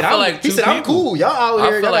 it, he though. said, I feel I'm, like he two said, I'm people. cool. Y'all out I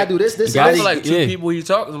here, feel y'all like- gotta do this. I Gotti- feel like two yeah. people he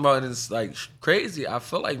talking about, and it's like crazy. I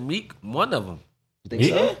feel like Meek, one of them. Think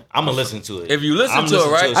so? I'm gonna listen to it. If you listen I'm to it,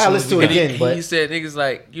 listening right? as I soon listen as to we it get again. He but- said niggas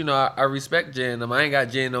like, I respect Jay and them. I ain't got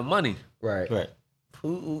Jay no money. Right. Right.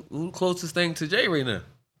 Who closest thing to Jay right now?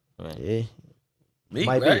 Yeah. Meek,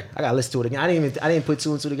 Might right? be. I gotta listen to it again. I didn't put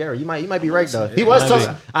two and two together. You might be right though. He Yeah, was might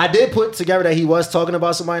talking. I did put together that he was talking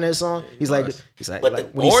about somebody in that song. He's like But like, the-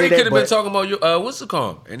 when he Or said he that, could have been but- talking about your what's it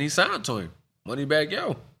called? And he signed to him. Moneybag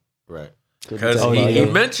Yo. Right. could be Because talking he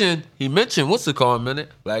about him. mentioned what's it called a minute?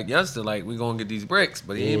 Black Youngster, like we gonna get these bricks,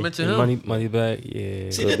 but he ain't mentioned him. Money back. Yeah.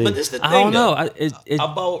 See, but this the thing. I don't know. though. It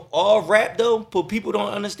About all rap though, but people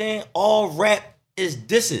don't understand. All rap is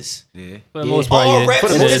disses. Yeah. for the Yeah. most part, All yeah. rap For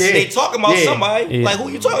the is most- disses. yeah. They talking about Yeah. somebody. Yeah. Like who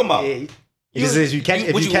you talking about? Yeah. It just is you catch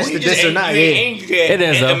if What you catch the just diss or ang- not. You Yeah. ain't angry at It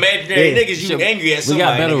is, though. imaginary Yeah. niggas. You Shit, angry at we somebody.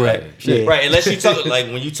 got battle nigga. rap. Shit. Right. Unless you talk like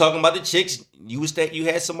when you talking about the chicks, you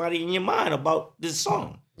had somebody in your mind about this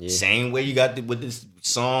song. Same way you got with this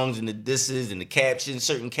songs and the disses and the captions,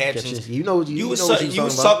 certain captions. You know You was, know what you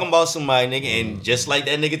was talking about somebody, nigga, and just like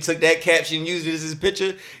that nigga took that caption and used it as his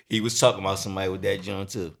picture, he was talking about somebody with that joint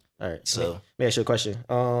too. All right. So- Let me ask you a question.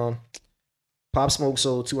 Pop Smoke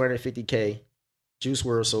sold 250K. Juice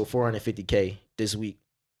WRLD sold 450K this week.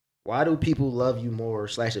 Why do people love you more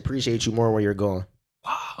 / appreciate you more where you're going?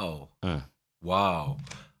 Wow. Mm. Wow.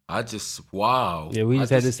 Wow. Yeah, we I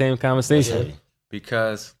just had the same conversation.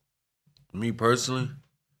 Because me personally,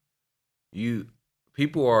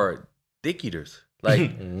 people are dick eaters. Like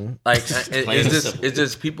Mm-hmm. Plain and simple. it's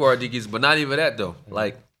just people are dick eaters, but not even that though.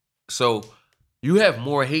 Like, so you have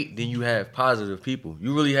more hate than you have positive people.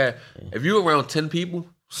 You really have, if you're around 10 people,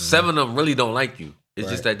 7 of them really don't like you. It's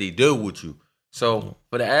just that they deal with you. So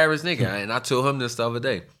for the average nigga, and I told him this the other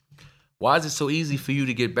day, why is it so easy for you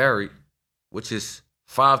to get buried, which is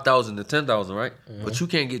 5,000 to 10,000, right? But you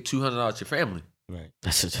can't get 200 out your family. Right.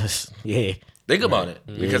 That's just yeah. Think about it,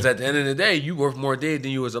 because at the end of the day, you worth more dead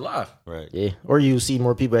than you was alive. Right. Yeah. Or you see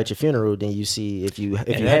more people at your funeral than you see if you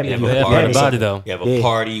that'd have be if a you party. have Part had about something. it though. You have a Yeah.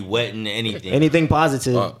 party, wedding, anything. Anything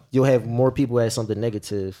positive, Uh, you'll have more people at something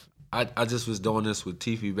negative. I just was doing this with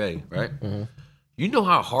Tiffy Bay, right? Mm-hmm. You know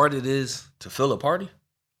how hard it is to fill a party?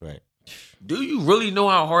 Right. do you really know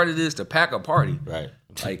how hard it is to pack a party? Right.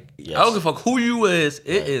 Like, Yes. I don't give a fuck who you is.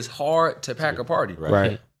 It is hard to pack a party.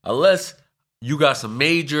 Right. Unless you got some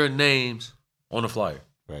major names on the flyer.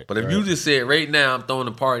 Right. But if you just said right now I'm throwing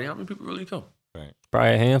a party, how many people really come?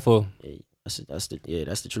 Probably a handful. That's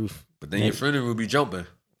the truth. But then your friend will be jumping.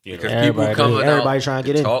 Because Everybody- people coming out everybody trying to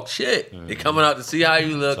get in. talk shit. They coming out to see how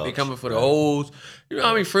you look. They coming for the hoes. You know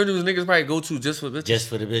how many friends niggas probably go to just for bitches? Just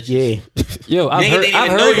for the bitches. Yeah, Yo, I've Nigga heard, didn't I've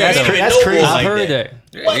even know heard you. that. Ain't even That's know crazy. boys I've like heard that.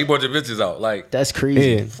 that. Yeah, he brought the bitches out. Like, that's crazy.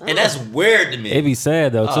 Yeah. And that's weird to me. It be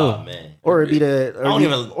sad though too. Oh man. Or it'd be the or, don't be-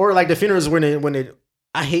 even- or like the funerals when it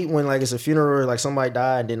I hate when like it's a funeral or like somebody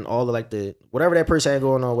died and then all of like the whatever that person had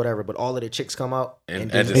going on, whatever, but all of the chicks come out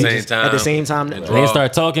And then at the they same time, At the same time. and And draw. they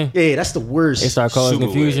start talking. Yeah, that's the worst. They start causing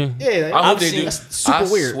Super confusion. yeah, I hope I've they seen- do. That's super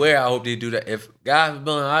I weird. swear, I hope they do that. If God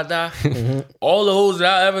forbid I die, all the hoes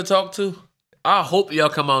that I ever talked to, I hope y'all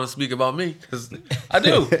come out and speak about me because I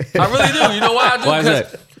do. I really do. You know why I do? Why is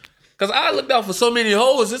that? Because I looked out for so many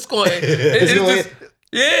hoes. It's going. It's going- just.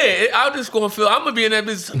 Yeah, I'm just gonna feel. I'm gonna be in that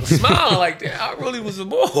bitch smiling like that. I really was a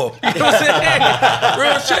boy. You know what I'm saying?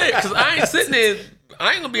 Real shit. Because I ain't sitting there.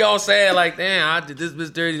 I ain't gonna be all sad like, damn, I did this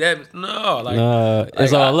bitch dirty, that bitch. No, like,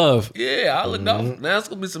 It's all love. Yeah, I looked out. Now it's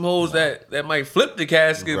gonna be some hoes that might flip the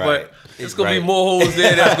casket, Right. but it's gonna Right. be more hoes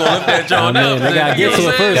there that's gonna lift that joint Oh, man, up. they gotta You get know to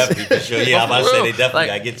what it I'm saying? first. Definitely for sure. Yeah, I'm about to For say real. they definitely Like-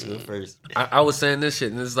 gotta get to it first. I was saying this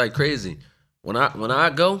shit, and it's like crazy. When I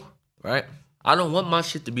go, right, I don't want my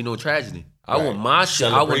shit to be no tragedy. I want my shit.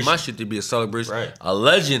 I want my Celebration. shit to be a celebration. Right. A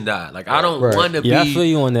legend died. Like I don't Right. want to be. Yeah, I feel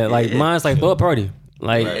you on that. Like Yeah. mine's like throw a party.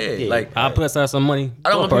 Like Yeah, like I put aside some money. I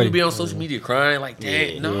don't throw a want people party. to be on social media crying like,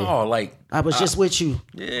 damn, no, like. I was just with you.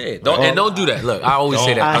 Yeah, don't do that. Look, I always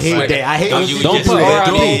say that. I hate swear. that. I hate when you don't just put do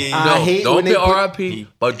RIP. it. I No, hate don't when put they put- RIP,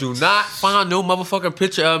 but do not find no motherfucking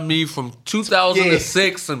picture of me from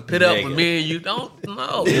 2006 and put up with me and you. Don't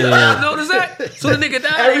know. You notice that? So the nigga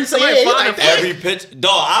died. Every- somebody yeah, find like a that. Every pitch,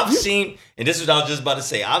 dog. I've seen, and this is what I was just about to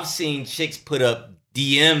say. I've seen chicks put up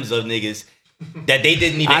DMs of niggas that they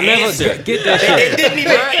didn't even I never answer. get that They shit. didn't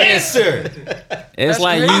even answer. It's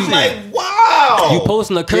like crazy. I'm you like, wow. you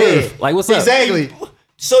posting a curve. Yeah. Like what's up? Exactly.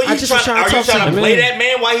 So you I just trying? was trying to Are you talk to trying to you, play man. that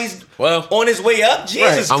man while he's Well, on his way up?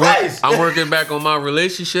 Jesus I'm, Christ! I'm working back on my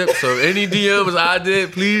relationship, so any DMs I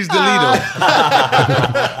did, please delete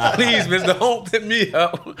them. Please, miss, don't put me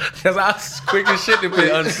up, because I quick as shit to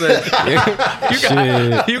put unsent.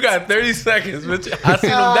 You got 30 seconds, bitch. I see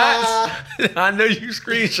them dots. I know you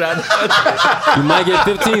screenshot it. You might get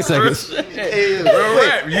 15 seconds. Real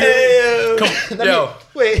rap. Yo,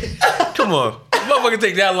 Wait. come on. Motherfucker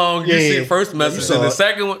take that long. You Yeah, see yeah. the first message saw and the it.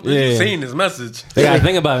 second one. You Yeah. seen this message. They gotta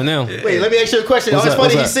think about it now. Wait, let me ask you a question. What's It's up?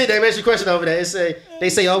 funny What's you up? said that. Let me ask you a question over there. They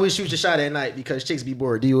say always shoot your shot at night because chicks be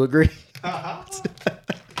bored. Do you agree?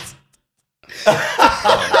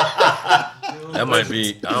 That might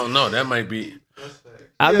be, I don't know. That might be.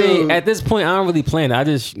 I mean, at this point, I don't really plan it. I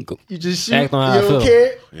just You just shoot. Act on how you I don't feel.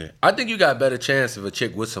 care. Yeah. I think you got a better chance if a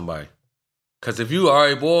chick with somebody. Because if you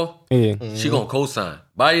already boy, yeah. she gonna co-sign.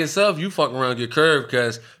 By yourself, you fuck around your curve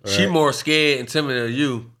because she more scared, intimidated of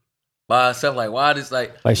you. By herself, like why this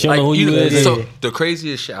like Like, she don't know who you is. So Yeah. the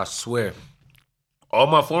craziest shit, I swear, all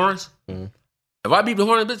my foreigners, if I beat the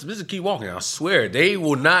hornet bitches keep walking. I swear they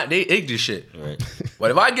will not. They ate this shit. Right.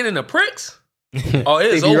 But if I get in the pricks, oh,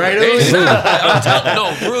 it's They be over. right They over. stop. I'm telling,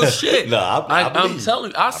 no real shit. No, I I'm believe.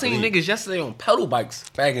 telling you, I seen niggas yesterday on pedal bikes,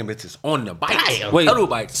 bagging bitches on the bikes, Wait, pedal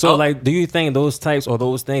bikes. So Oh, like, do you think those types or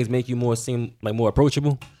those things make you seem like more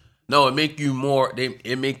approachable? no, it make you more.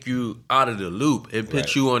 It make you out of the loop. It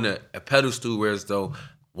puts you on a pedestal where as though,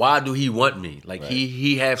 why do he want me? Like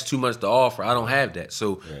he has too much to offer. I don't have that.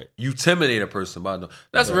 So you intimidate a person by no.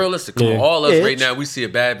 That's realistic. Come on, Yeah. all us Yeah. right now, we see a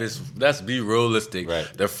bad bitch. Let's be realistic. Right.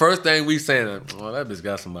 The first thing we saying, oh, that bitch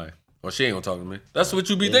got somebody. Or she ain't gonna talk to me. That's what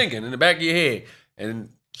you be thinking in the back of your head. And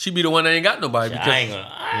she be the one that ain't got nobody. I ain't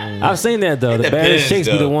gonna. I've seen that though. The Depends, baddest chicks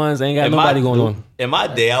be the though. ones that ain't got In nobody my- going on. In my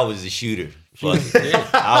day, I was a shooter. Fuck it.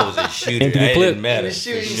 I was a shooter. Empty the It clip. didn't matter. And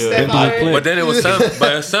shoot, for you sure. step Empty out the here. clip. But then it was some.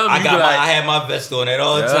 But some I you got be my, like, I had my vest on at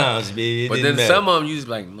all Yeah. times, baby. It but didn't then matter. some of them you just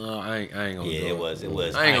be like, no, I ain't gonna do it. Yeah, it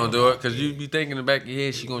was. I ain't gonna do it because you be thinking in the back of your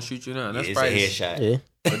head she gonna shoot you down. That's It's a priceless. headshot. Yeah.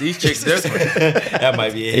 But these chicks different. That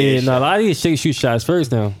might be a Yeah, headshot. no, a lot of these chicks shoot shots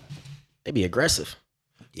first now. They be aggressive.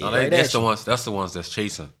 Yeah, No, right. that's the ones. That's the ones that's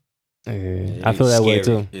chasing. Yeah, I feel that way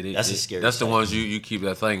scary. too. That's a scary That's the sight. ones you keep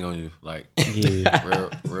that thing on you, like Yeah.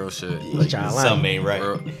 real shit. Something ain't right.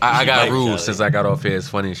 Real- I got She might rules be since I got off here. It's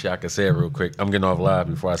funny shit. I can say it real quick. I'm getting off live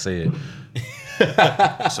before I say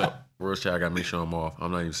it. So real shit. I gotta make sure I'm off.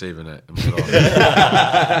 I'm not even saving that. I'm gonna get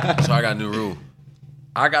off. So I got a new rule.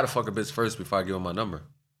 I gotta fuck a bitch first before I give her my number.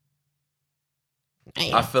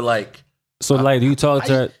 I feel like. So like, do you talk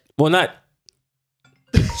to her? Well, not.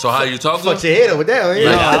 So how you talk to her? Fuck your head over there. Like,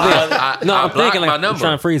 Yeah. No, I I'm blocked thinking my like I'm number.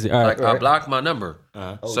 trying to freeze it. All right. Like I blocked my number,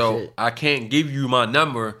 Oh, so shit. I can't give you my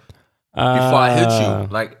number before I hit you.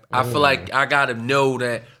 Like I feel like I gotta know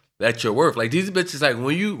that you're worth. Like these bitches, like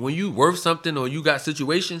when you worth something or you got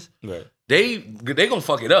situations, Right. they gonna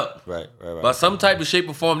fuck it up. Right. But some type of shape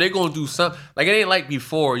or form, they gonna do something. Like it ain't like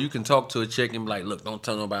before you can talk to a chick and be like, look, don't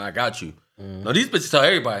tell nobody I got you. No, these bitches tell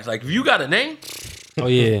everybody. It's like if you got a name, Oh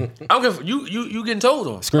yeah. I don't give. You getting told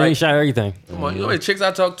on. Like, Screenshot everything. come on, you know how many chicks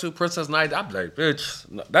I talk to, Princess Night, I'm like, bitch,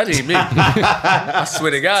 no, that ain't me. I swear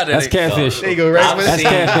to God, that That's ain't catfish. There you go, right? I've That's seen-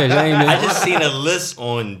 catfish. That ain't me. I just seen a list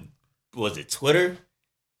on, was it Twitter?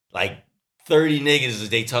 Like 30 niggas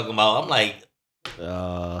they talking about. I'm like,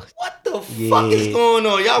 what the fuck is going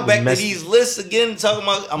on? Y'all back to these lists again talking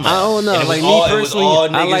about? I'm like, I don't know. and it was Like, me all, it was personally, all I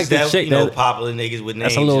niggas like the that, chick you know, that- popular niggas with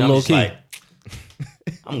names. That's a little and I'm just low-key. like,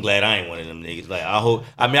 I'm glad I ain't one of them niggas. Like I hope.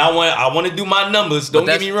 I mean, I want to do my numbers. Don't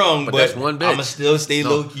get that's- me wrong, but but that's one bitch. I'ma still stay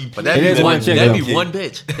low key. But that It be is one one chick, that though. be one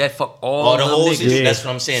bitch that fuck all all the them whole niggas. shit. That's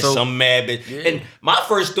what I'm saying. So- Some mad bitch. Yeah. And my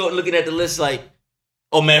first thought looking at the list, like,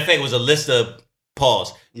 oh, matter of fact, it was a list of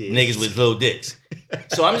pause niggas with little dicks.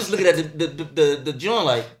 So I'm just looking at the joint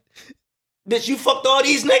like, bitch, you fucked all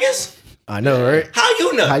these niggas? I know, right? How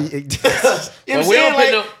you know? How You you, know what I'm But we saying? don't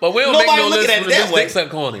make Like, no, but we don't make nobody no looking list at for it the that bitch way. dicks up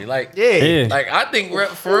corny. Like, yeah. Yeah. like I think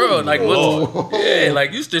for real, like what's, yeah,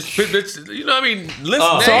 like you just put bitch, you know what I mean? List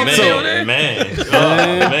Oh names on there. man. Oh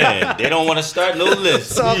man. They don't want to start no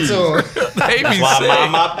list. Talk to him. They be That's why I sick.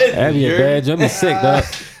 mind my business. That'd be a you bad job. Be sick, dog.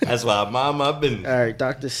 That's why I mind my business. All right,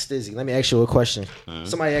 Dr. Stizzy, let me ask you a question.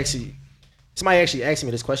 Somebody actually asked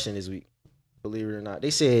me this question this week. Believe it or not,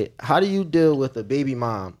 they said, "How do you deal with a baby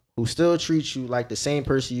mom who still treats you like the same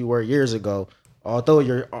person you were years ago, although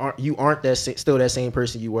you aren't still that same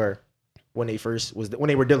person you were when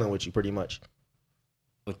they were dealing with you, pretty much?"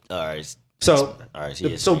 All right. So, All right.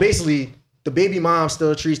 So, so basically, the baby mom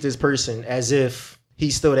still treats this person as if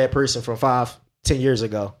he's still that person from 5-10 years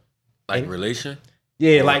ago. Like relation.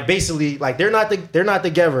 Yeah, like basically, like they're not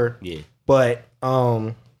together. yeah. But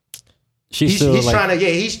She's he's still like, trying to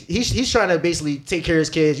he's trying to basically take care of his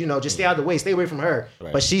kids, you know, just stay out of the way, stay away from her.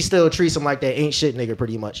 Right. But she still treats him like that ain't shit nigga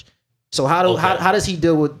pretty much. So how does he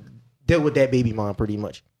deal with that baby mom pretty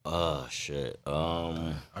much? Oh shit.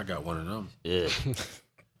 I got one of them. Yeah.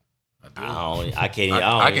 I do. I can't. Even,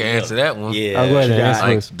 I can answer that one. Yeah. I'll go ahead and answer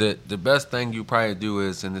Like this. the best thing you probably do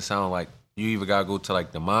is, and it sounds like you either gotta go to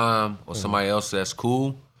like the mom or somebody else that's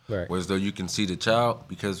cool, Right. whereas though you can see the child,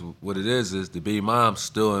 because what it is the baby mom's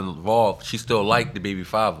still involved. She still like the baby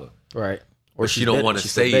father, Right. or she don't want to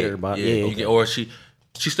say it. You get, or she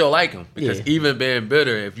still like him because Yeah. even being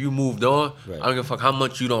bitter, if you moved on, Right. I don't give a fuck how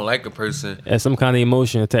much you don't like a person. There's some kind of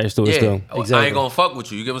emotion attached to it Yeah, still. I Exactly. ain't gonna fuck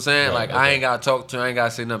with you. You get what I'm saying? Like I ain't gotta talk to you. I ain't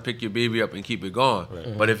gotta say nothing. Pick your baby up and keep it going.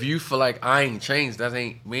 But if you feel like I ain't changed,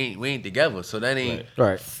 we ain't together. So that ain't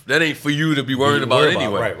that ain't for you to be worried about worried about.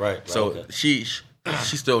 anyway. Right. So Okay. she's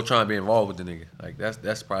still trying to be involved with the nigga. Like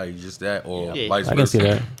that's probably just that or Yeah. vice I can see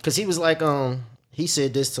versa. that. Cause he was like, he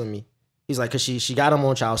said this to me. He's like, cause she got him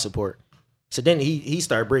on child support. So then he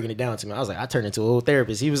started breaking it down to me. I was like, I turned into a old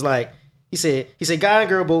therapist. He was like, he said, guy and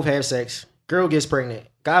girl both have sex. Girl gets pregnant.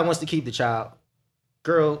 Guy wants to keep the child.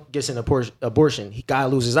 Girl gets an abortion. Guy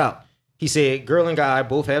loses out. He said, girl and guy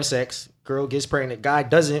both have sex. Girl gets pregnant. Guy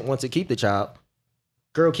doesn't want to keep the child.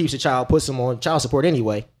 Girl keeps the child, puts him on child support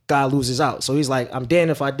anyway. Guy loses out. So he's like, I'm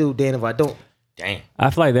damned if I do, damned if I don't. Damn. I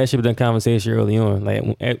feel like that should be done conversation early on.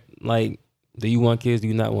 Like, do you want kids? Do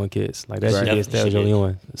you not want kids? Like that should be Definitely established should be. early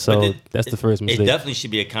on. So that's the first It mistake. definitely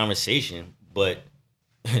should be a conversation, but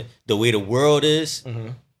the way the world is,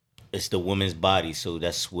 it's the woman's body, so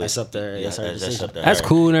that's what. That's up there. That's her decision. up to That's her.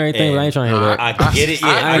 cool and everything, but I ain't trying to hear that. I get it. Yeah,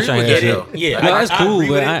 I agree with get that, it. though. Yeah, No, that's cool, agree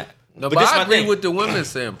but with I it. No, But but this I my agree thing. with the women's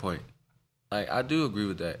standpoint. Like I do agree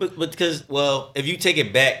with that. But because if you take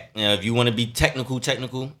it back, if you want to be technical,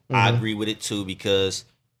 I agree with it too because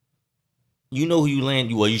you know who you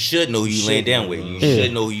land. Well, you should know who you land down with. You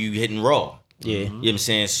should know who you hitting raw. Yeah. You know what I'm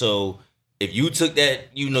saying? So if you took that,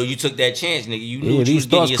 you took that chance, nigga. You knew what you these was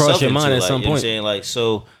getting thoughts cross yourself your into. mind at like, some you know what I'm point. saying? Like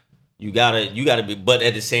so, you gotta be. But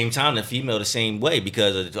at the same time, the female the same way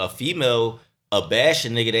because a female. A bash a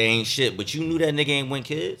nigga that ain't shit, but you knew that nigga ain't win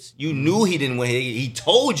kids. You knew he didn't win. He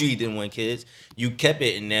told you he didn't win kids. You kept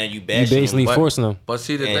it, and now you You bashing basically him. forcing them. But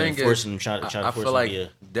see, the And thing forcing is, them, trying to I force feel them like to be a-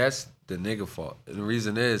 that's the nigga fault. The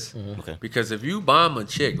reason is Okay. because if you bomb a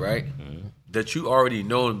chick, right, that you already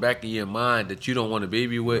know in the back of your mind that you don't want a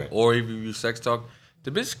baby with, Right. or even you sex talk,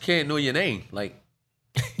 the bitch can't know your name. Like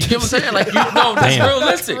You get what I'm saying? Like, that's Damn.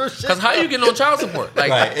 realistic. Because how you getting on child support? Like,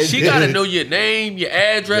 Right. she got to know your name, your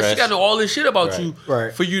address. She got to know all this shit about you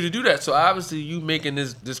Right. for you to do that. So obviously, you making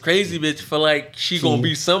this crazy bitch feel like she gonna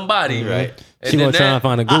be somebody, Right. And She then gonna try and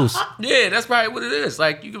find a goose. yeah, that's probably what it is.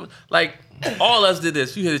 Like you can, like all us did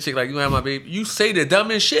this. You hit a chick like you have my baby. You say the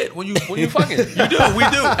dumbest shit when you fucking. You do. We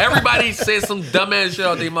do. Everybody says some dumbass shit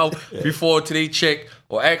out their mouth before to their chick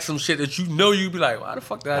or ask some shit that you know you be like, why the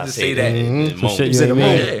fuck did I just say that? in the Some moment. shit you said ain't the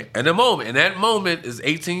mean. moment. Yeah, in the moment. And that moment is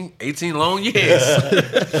 18 long years.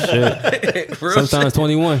 Real Sometimes shit.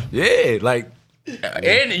 21. Yeah, like,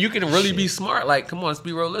 and you can really be smart. Like, come on, let's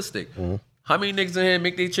be realistic. How many niggas in here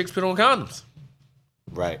make their chicks put on condoms?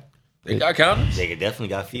 Right. They got condoms. They definitely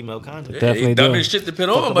got female condoms. Yeah, Definitely they dumb do. as shit to put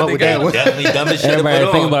on, up but they with got that. them. Definitely dumb as shit to Everybody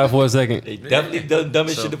put think on. about it for a second. They definitely dumb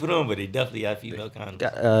as So- shit to put on, but they definitely got female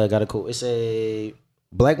condoms. Got a quote. It say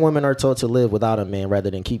black women are taught to live without a man rather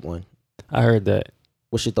than keep one. I heard that.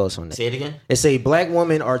 What's your thoughts on that? Say it again. It say black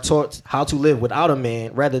women are taught how to live without a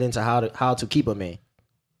man rather than to how to keep a man.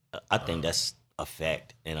 I think that's a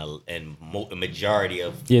fact, and a majority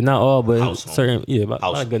of Yeah, not all, but Household. certain. Yeah, about a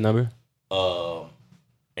Household. good number.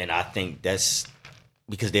 and I think that's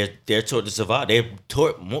because they're taught to survive. They're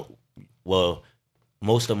taught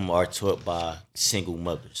most of them are taught by single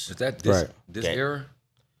mothers. Is that this, Right. this That- era?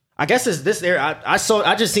 I guess it's this era. I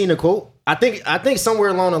just seen the quote. I think somewhere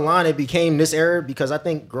along the line it became this era because I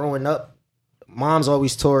think growing up, moms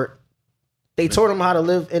always taught them how to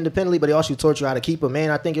live independently, but they also taught you how to keep a man.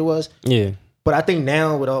 I think it was. Yeah. But I think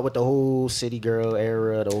now with the whole city girl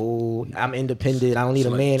era, the whole I'm independent, I don't need a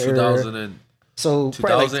Like man 2000 era. and So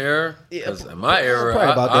 2000 era? Yeah, 'Cause in my era,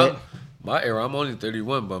 probably about that. my era, I'm only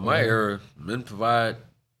 31, but my era, men provide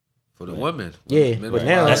for the women. Yeah, Men but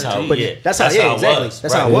now That's how- but yeah. that's how That's yeah, how it exactly. was,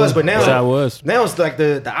 That's how right. it was. But now That's how it was. now it's like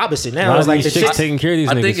the opposite. A Now lot it's of like the these chicks chicks. taking care of these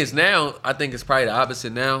I niggas. think it's now. I think it's probably the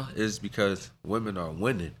opposite now, is because women are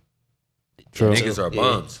winning. True. Niggas are Yeah.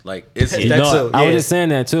 bums. Like it's Yeah. You That's know, so- I was yeah. just saying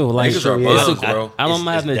that too. Like, niggas are yeah. bums, It's a- bro. I'm It's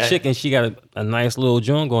having a that- chick and she got a nice little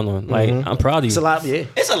joint going on. Like, I'm proud of you. It's a lot. Yeah.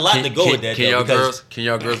 It's a lot to go with that. Can though, y'all because girls? Can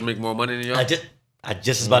y'all girls make more money than y'all? I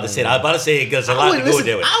just was about to say that. I was about to say it because a lot to wouldn't go with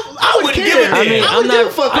listen- that. I wouldn't wouldn't give care. a I mean, damn. I wouldn't I'm give a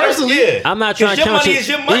not- fuck personally. Yeah. I'm not trying 'Cause to your count money shit. is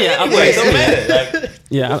your money. Yeah, I'm anyway. It don't saying. matter. Like,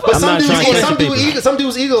 Yeah, But I'm not trying to some catch people. some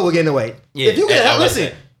dudes' ego will get in the way. Yeah, If you can I help, was listen.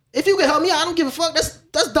 saying. If you can help me, I don't give a fuck.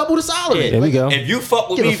 That's double the salary. Yeah, There we go. if you fuck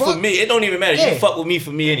with Give a me for fuck. me, it don't even matter. Yeah. You fuck with me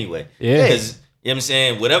for me anyway. Yeah. Because, you know what I'm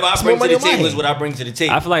saying? Whatever I It's bring more to the money on my table is hand. what I bring to the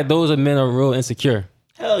table. I feel like those are men are real insecure.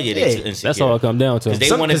 Hell yeah, they Yeah. insecure. That's all it comes down to. Because they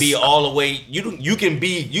Some- want to be 'cause- all the way. You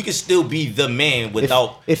can still be the man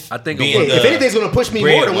without. If I think being a if the anything's gonna push me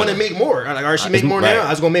bread more to want to winner. make more, like, all right, she make more right. now. I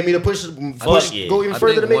was gonna make me to push yeah. go even I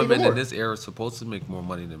further to think make women even more. in this era are supposed to make more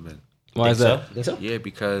money than men. Why is Think that? so? Think so? Yeah,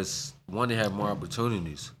 because one, they have more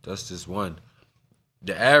opportunities. That's just one.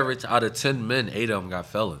 The average out of 10 men, 8 of them got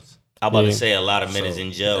felons. I'm about Yeah. to say a lot of men is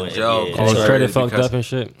in jail. In jail, Yeah. All That's the right. credit fucked Because- up and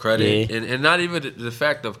shit. Credit, Yeah. and not even the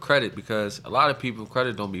fact of credit, because a lot of people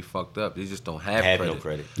credit don't be fucked up. They just don't have, Have credit. no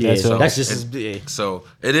credit. Yeah, so that's just and- yeah. So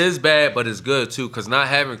it is bad, but it's good too, because not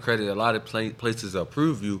having credit, a lot of places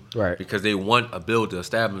approve you, Right. Because they want a build the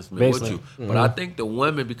establishment Basically. with you. But I think the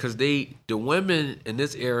women, because the women in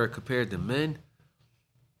this era compared to men,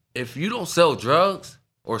 if you don't sell drugs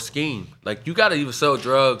or scheme, like you gotta either sell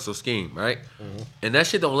drugs or scheme, right? And that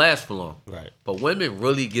shit don't last for long. Right. But women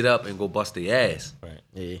really get up and go bust their ass. Right.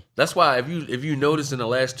 Yeah. That's why if you notice in the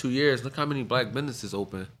last 2 years, look how many black businesses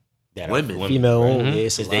open. That Women. Female Right. owned. Yeah,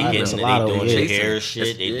 it's a Cause they lot. It's a getting, lot they over doing here. their Chasing. hair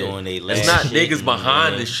shit, they Yeah. doing their It's not shit, niggas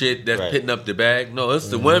behind yeah. the shit that's Right. pitting up the bag. No, it's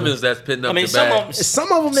the women's that's pitting up I mean, the some bag. of them.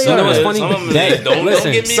 Some of them they You know are. what's funny? Some of them That- don't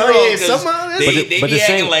listen. get me So, wrong. yeah, 'Cause some of them- they, But they the be acting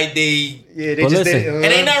same- like they. Yeah, they But just listen. And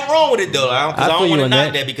ain't nothing wrong with it though, because I I feel don't you want to on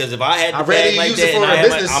knock that. that. Because if I had I'd the rather bag you like use that, it for and I a had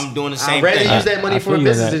my, business. I'm doing the I'd same rather thing. use that money I for a feel you on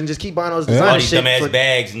business that. and just keep buying all this All designer these shit. dumbass for-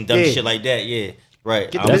 bags and dumb Yeah. shit like that. Yeah, right.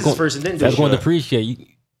 Get the I'm- business gon- first and then do That's it. going to appreciate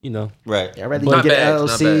you know. Right. Yeah, I'd rather Not you get bags, an not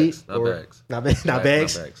LLC. bags, not or- bags. Not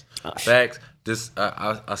bags. Bags. This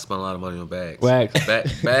I spend a lot of money on bags. Wax.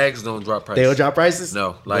 Bags don't drop prices. They will drop prices?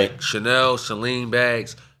 No, like Right. Chanel, Celine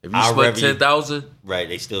bags. If you I'll spend rev you. 10,000, Right.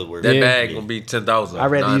 They still work. that Yeah. bag gonna be 10,000. I'd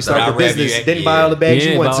rather you start I'd the rather business, you- then buy all the bags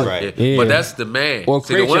Yeah, you want about- to. Right. Yeah. But that's the man. Or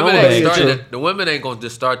See, create your own bag. Yeah, the women ain't gonna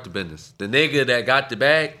just start the business. The nigga that got the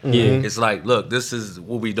bag, Yeah. it's like, look, this is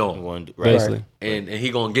what we doing. Right. Basically. And he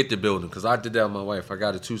gonna get the building, because I did that with my wife. I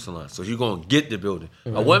got a 2 salon, so he gonna get the building.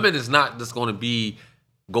 A woman is not just gonna be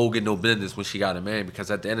go get no business when she got a man, because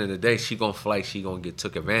at the end of the day, she gonna feel like she gonna get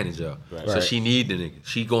took advantage of. So Right. she need the nigga.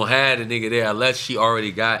 She gonna have the nigga there unless she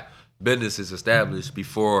already got businesses established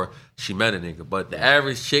before she met a nigga. But the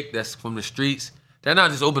average chick that's from the streets, they're not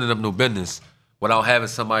just opening up no business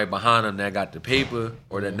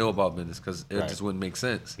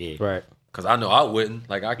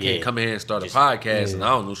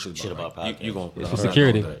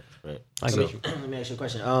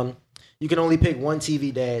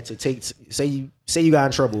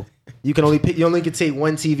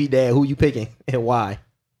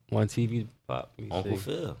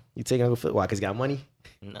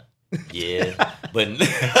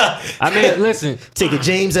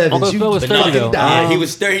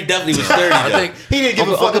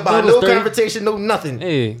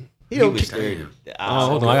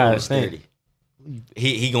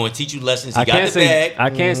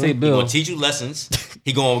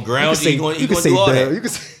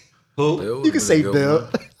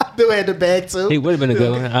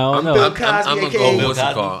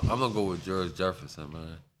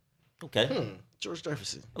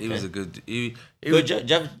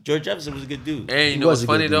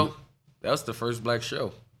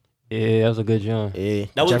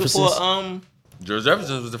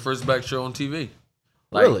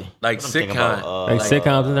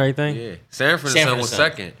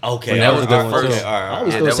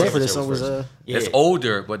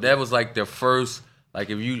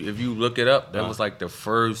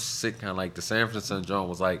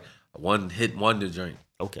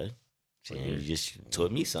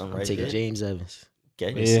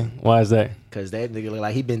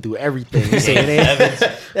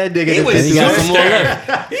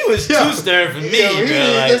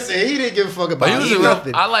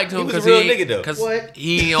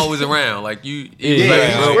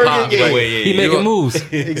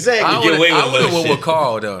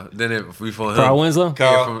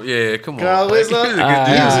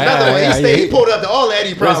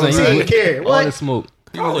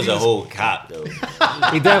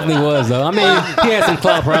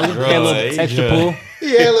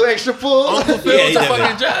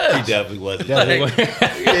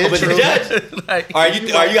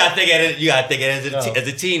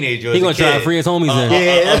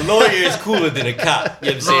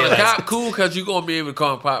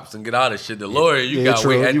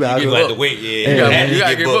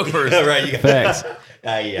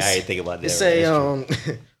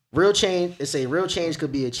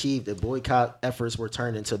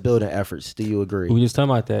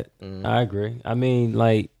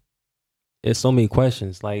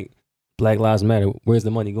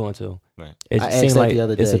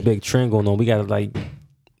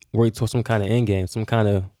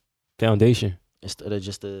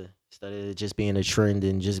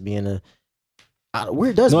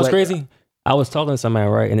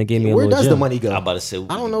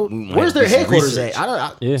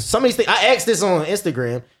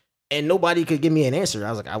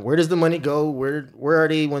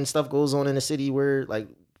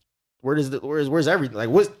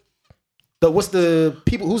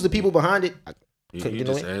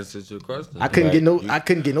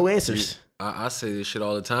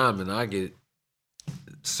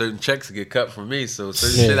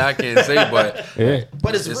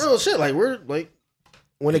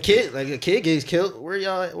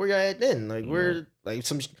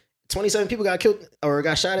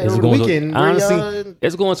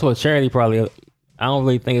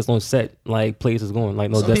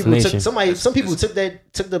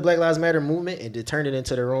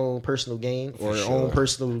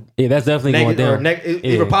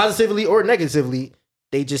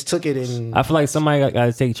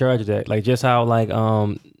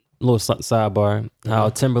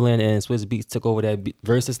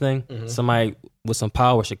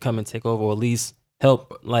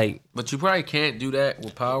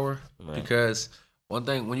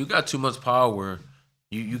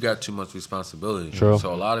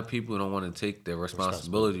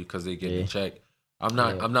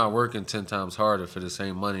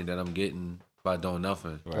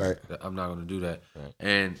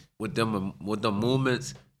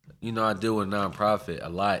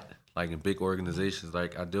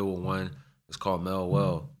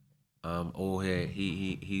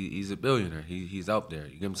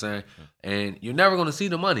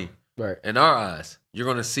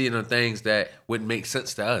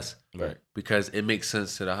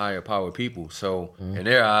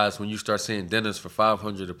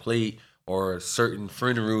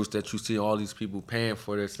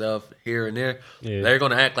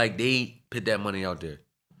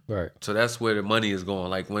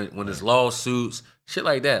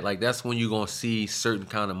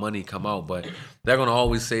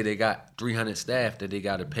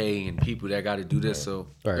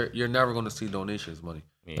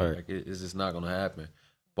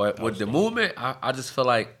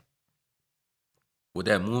with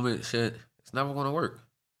that movement shit, it's never gonna work.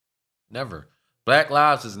 Never. Black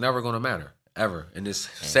lives is never gonna matter. Ever. And it's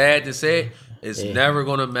sad to say, it's never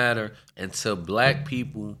gonna matter until black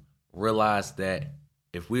people realize that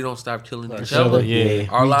if we don't stop killing each other,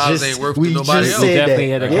 our lives ain't worth to nobody else. We definitely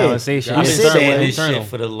had a conversation. I've been saying this internal. shit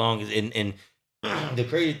for the longest, and the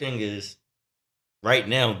crazy thing is, right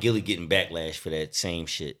now Gilly getting backlash for that same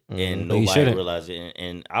shit, and nobody realizes it.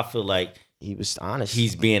 And I feel like he was honest.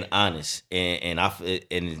 He's being honest, and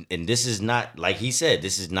this is not, like he said,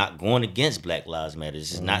 this is not going against Black Lives Matter.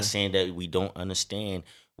 This is not saying that we don't understand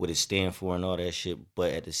what it stands for and all that shit.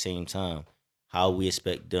 But at the same time, how we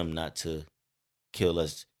expect them not to kill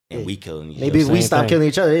us and we killing each other. Maybe if we stop killing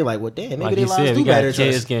each other, they're like, well, damn, maybe they lives do better to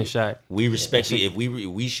us. Getting shot. We respect it. If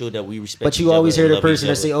we show that we respect. But you always hear the person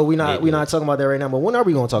that say, "Oh, we not talking about that right now." But when are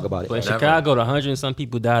we gonna talk about it? But in Chicago, 100 and some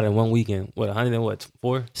people died in one weekend. What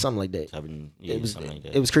 104? Something like that. Something like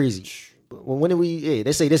that. It was crazy. When did we? Yeah,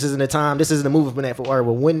 they say this isn't the time. This isn't the movement for art.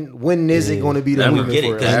 But when is it going to be the movement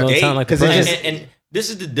for it? Because this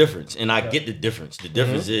is the difference, and I get the difference. The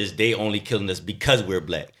difference is they only killing us because we're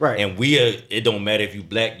black, right? And it don't matter if you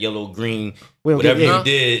black, yellow, green, whatever you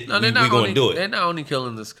did, we're going to do it. They're not only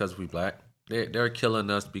killing us because we black. They're killing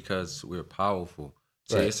us because we're powerful.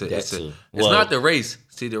 See, right. It's not the race.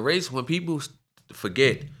 See, the race, when people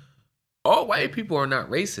forget, all white people are not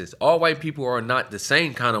racist. All white people are not the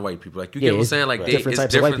same kind of white people. Like, you get what I'm saying? Like, it's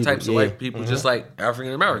different types of white people, just like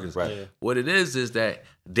African Americans. Right. Yeah. What it is that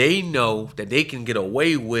they know that they can get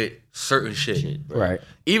away with certain shit. Right.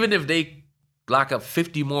 Even if they lock up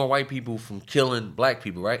 50 more white people from killing black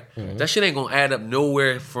people, right? That shit ain't gonna add up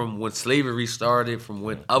nowhere from when slavery started, from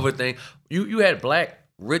when other things. You had black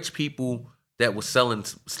rich people that was selling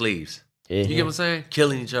slaves. You get what I'm saying?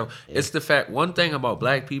 Killing each other. It's the fact, one thing about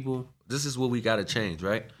black people, this is what we got to change,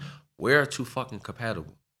 right? We're too fucking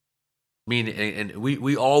compatible. Meaning, and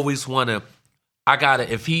we always want to,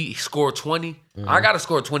 if he scored 20, I got to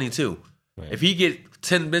score 22. Right. If he get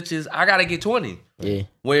 10 bitches, I got to get 20. Yeah.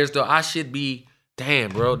 Whereas though I should be,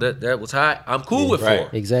 damn, bro, that was hot. I'm cool with 4.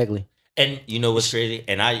 Exactly. And you know what's crazy?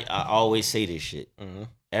 And I always say this shit.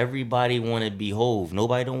 Everybody want to be Hove.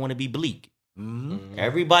 Nobody don't want to be Bleak.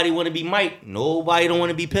 Everybody want to be Mike. Nobody don't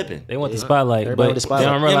want to be Pippin. They want the spotlight, Everybody but want the spotlight.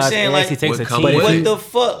 they don't realize it actually takes a team. What the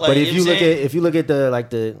fuck? Like, but if you look at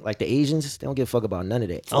the Asians, they don't give a fuck about none of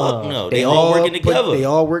that. Fuck no, they all working together. They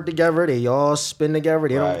all work together. They all spin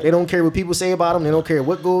together. They don't care what people say about them. They don't care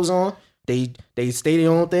what goes on. They stay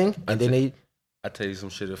their own thing, and then I tell you some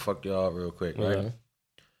shit to fuck y'all real quick, right?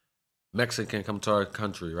 Mexican come to our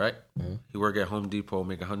country, right? He work at Home Depot,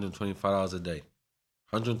 make $125 a day.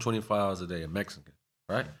 $125 a day, a Mexican,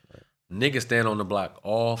 right? Niggas stand on the block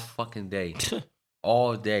all fucking day,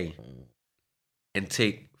 all day, and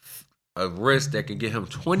take a risk that could get him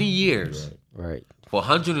 20 years for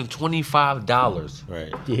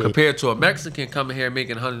 $125, compared to a Mexican coming here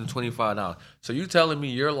making $125. So you telling me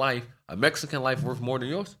your life, a Mexican life, worth more than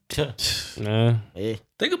yours? Nah.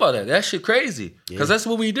 Think about that. That shit crazy. Because that's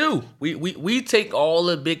what we do. We take all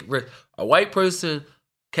the big risk. A white person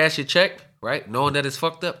cash a check, right? Knowing that it's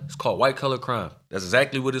fucked up, it's called white collar crime. That's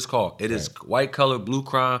exactly what it's called. It is white collar, blue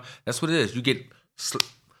crime. That's what it is. You get,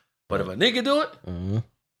 but if a nigga do it,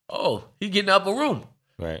 he getting out of a room.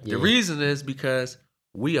 Right. The reason is because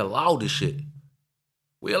we allow this shit.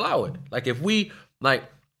 We allow it. Like if we, like,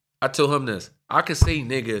 I told him this. I could say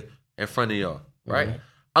nigga in front of y'all, right?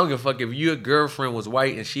 I don't give a fuck if your girlfriend was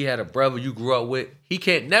white and she had a brother you grew up with. He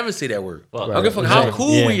can't never say that word. I don't give a fuck how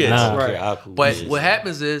cool he is. But what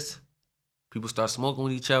happens is people start smoking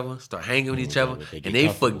with each other, start hanging with each other, and they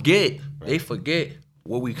forget. They forget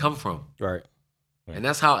where we come from. Right. And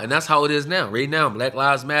that's how it is now. Right now, Black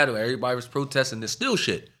Lives Matter. Everybody was protesting to steal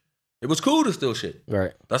shit. It was cool to steal shit.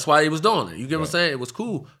 Right. That's why he was doing it. You get what I'm saying? It was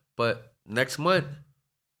cool. But next month,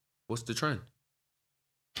 what's the trend?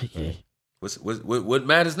 What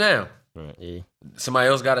matters now? Somebody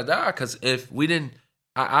else got to die. Because if we didn't,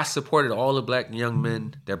 I supported all the black young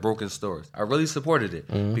men that broke in stores. I really supported it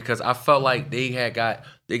because I felt like they got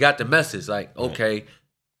the message. Like, okay,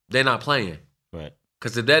 they're not playing. Right.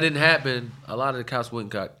 Because if that didn't happen, a lot of the cops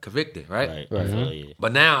wouldn't got convicted. Right.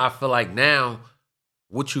 But now I feel like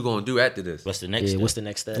what you gonna do after this? What's the next step? What's the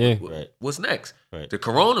next step? Yeah. What's next? Right. The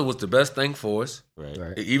corona was the best thing for us.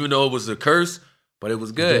 Right. Even though it was a curse, but it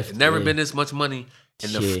was good. It never been this much money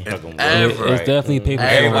in the ever. It's definitely people.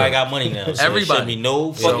 Everybody got money now. So everybody. There should be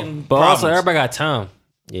no fucking But problems. also everybody got time.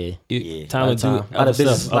 Yeah. Yeah. Time to do A lot other of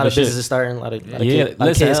business, stuff, a lot other of shit. businesses starting. A lot of Yeah, kids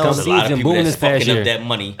listen, kids LLC There's a coming. lot been of people booming that's this past fucking year. up that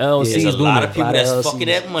money. LLC There's is a lot booming. of people Lot of that's LLCs. fucking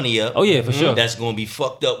that money up. Oh, yeah, for sure. That's gonna be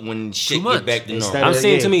fucked up when shit months. get back to normal. Instead I'm of-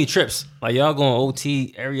 seeing yeah. too many trips. Like y'all going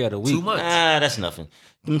OT every other week. 2 months. Nah, that's nothing.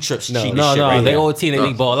 Them trips cheap as shit No, right they now. OT and they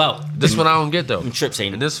league ball out. This what I don't get though. Them trips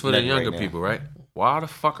ain't And this for the nothing younger right now. people, right? Why the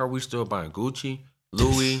fuck are we still buying Gucci,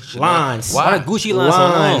 Louis, Chanel? Lines. Why Why? the Gucci lines so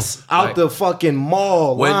long? Lines out Like- the fucking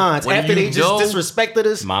mall. When- Lines when after you they just know- disrespected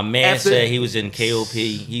us. My man after- said he was in KOP.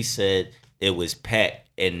 He said it was packed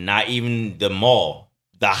and not even the mall,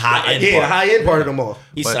 the high end. Yeah, the part. high end part of the mall.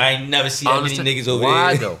 He But said I ain't never seen I that many understand. niggas over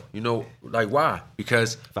why there. though? You know, like why?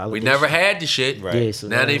 Because we Validation. never had the shit. Right. Yeah, so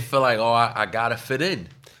Now they feel like, oh, I gotta fit in.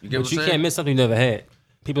 You get But what you I'm can't saying? miss something you never had.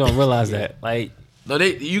 People don't realize that. Like, No,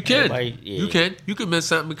 you can. Everybody- yeah. You can miss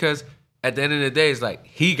something because at the end of the day, it's like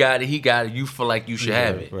he got it. You feel like you should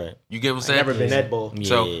have it. right. You get what I'm I've saying? never been that ball.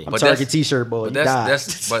 So, Yeah. I'm but Target that's, T-shirt ball. but You died.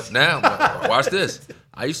 but now watch this.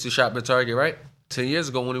 I used to shop at Target, right? 10 years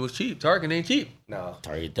ago when it was cheap. Target ain't cheap. no.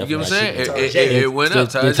 Target You get definitely what I'm saying? not cheap. It went up.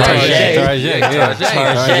 Target. Target, yeah. Target.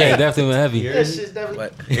 Target definitely went heavy. This shit's definitely.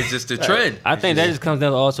 But it's just the trend. I think that just comes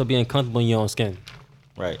down to also being comfortable in your own skin.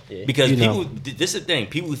 Right. Because You people, know. this is the thing.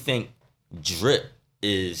 People think drip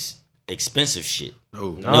is expensive shit.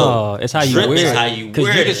 Oh, No, it's how you Drip wear is it. how you 'Cause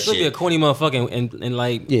wear you can this still be a shit. corny motherfucker and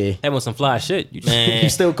like Yeah. having some fly shit. You just, Man, You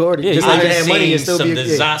still corny. Yeah, just you like I you just had money seen and still some be a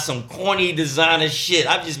design, some corny designer shit.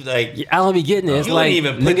 I'm just like, I don't be getting it. It's you like don't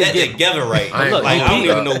even put niggas that get together right. I ain't- Look, Like, you I don't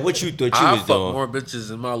peep- even know what you thought you I was fuck doing. more bitches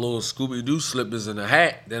in my little Scooby Doo slippers and a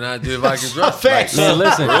hat than I do if I could dress. Facts. Man,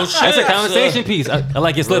 listen, Real that's shit, a conversation piece. I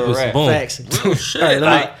like your slippers. rap. Boom. Facts. Real shit. All right, let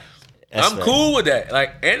me- Like, That's I'm right. cool with that.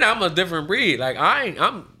 Like, and I'm a different breed. Like,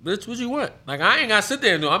 I'm bitch, what you want? Like, I ain't gotta sit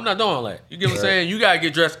there and do. I'm not doing all that. You get what I'm saying? You gotta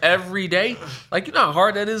get dressed every day. Like, you know how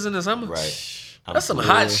hard that is in the summer. Right. That's some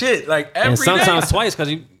hot shit. Like every And day. sometimes twice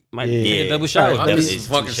because you might Yeah. get a double Yeah. shower. Right. I'm That just is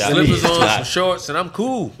fucking too shot. slippers Too on, hot. some shorts, and I'm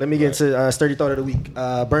cool. Let me get to sturdy thought of the week.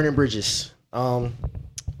 Burning bridges.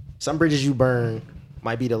 Some bridges you burn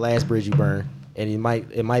might be the last bridge you burn, and it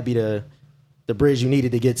might be the bridge you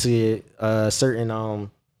needed to get to a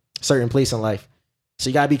certain place in life. So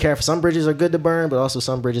you gotta be careful. Some bridges are good to burn, but also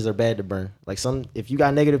some bridges are bad to burn. Like if you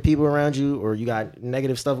got negative people around you or you got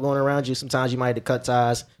negative stuff going around you, sometimes you might have to cut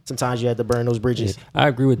ties. Sometimes you have to burn those bridges. I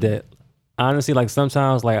agree with that. Honestly, like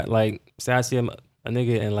sometimes, like say I see a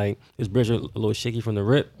nigga and like his bridge a little shaky from the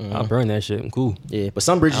rip, I'll burn that shit. I'm cool. Yeah, but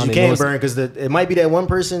some bridges I you don't can even know burn because it might be that one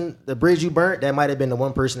person, the bridge you burnt, that might have been the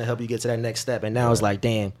one person to help you get to that next step. And now it's like,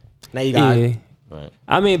 damn, now you got Yeah. Right.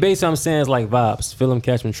 I mean, basically, I'm saying it's like vibes. Feel them,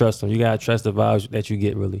 catch them, trust them. You gotta trust the vibes that you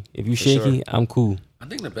get. Really, if you shaky, sure. I'm cool. I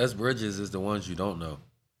think the best bridges is the ones you don't know.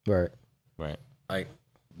 right. Right. Like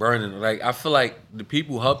burning. Like I feel like the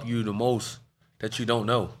people help you the most that you don't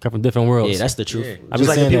know. Come from different worlds. Yeah, that's the truth. Yeah. I've Just been like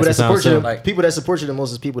the saying people that that support sometimes, you, too. Like- people that support you the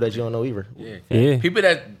most is people that you don't know either. Yeah. Yeah. People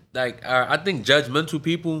that like are, I think judgmental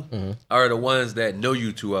people are the ones that know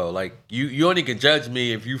you too well. Like you only can judge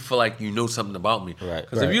me if you feel like you know something about me. Right.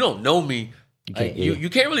 Because if you don't know me, you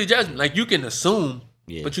can't really judge me. Like you can assume,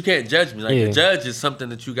 Yeah. but you can't judge me. Like Yeah. the judge is something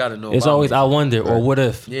that you got to know. It's about always me. I wonder or what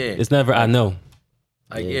if. Yeah. It's never I know.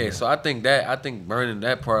 Like so I think burning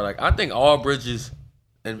that part. Like I think all bridges,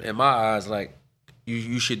 in my eyes, like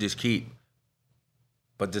you should just keep.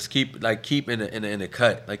 But just keep in the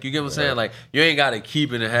cut. Like you get what I'm saying? Like you ain't gotta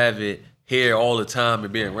keep it and have it here all the time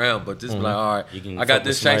and being around. But just be like, all You can right, I got fuck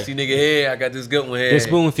this with shiesty nigga here, I got this good one here. It's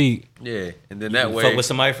spoon feed. Yeah. And then You that can way fuck with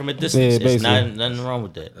somebody from a distance. Yeah, It's basically. nothing wrong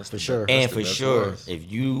with that. that's For the sure. best- And that's for the best sure, ones.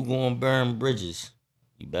 if you gonna burn bridges,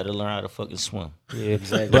 you better learn how to fucking swim. Yeah,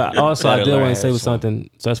 exactly. But also, I Better did learn want how to say to with swim. something.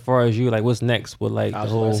 So as far as you, like, what's next with like I the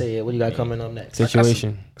was about whole to say, yeah, what you got coming up next?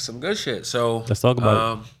 situation? Some good shit. So Let's talk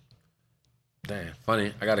about it. Damn,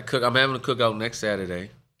 funny. I got to cook. I'm having a cookout next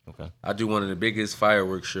Saturday. Okay. I do one of the biggest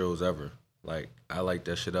fireworks shows ever. Like I light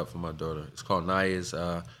that shit up for my daughter. It's called Naya's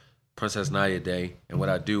Princess Naya Day, and what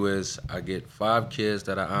I do is I get 5 kids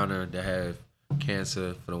that I honor that have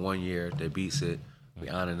cancer for the 1 year that beats it. We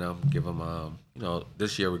honor them, give them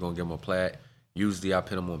this year we're gonna give them a plaque. Usually I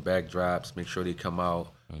put them on backdrops, make sure they come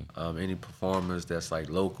out. Any performers that's like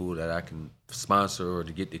local that I can sponsor or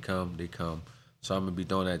to get to come, they come. So I'm gonna be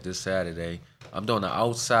doing that this Saturday. I'm doing an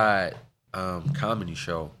outside comedy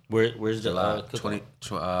show. Where's the July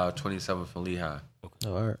cookout? 27th from Lehigh.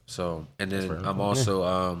 Oh, all right. So and then I'm also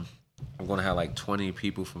I'm gonna have like 20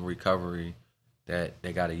 people from recovery that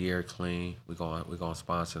they got a year clean. We're gonna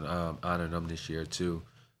sponsor honor them this year too.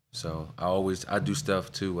 So I do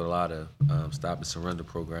stuff too with a lot of stop and surrender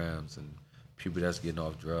programs and people that's getting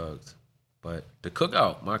off drugs. But my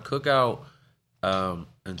cookout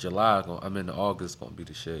In July, I'm in August, gonna be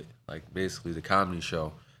the shit. Like basically the comedy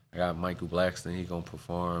show. I got Michael Blackston, he gonna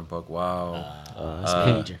perform, Buck Wild,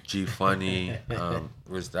 G Funny,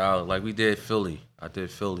 Rich Dollar. Like we did Philly. I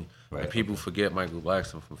did Philly. Right. And people forget Michael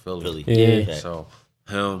Blackston from Philly. Yeah. So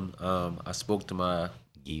him, I spoke to my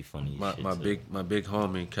G Funny. My big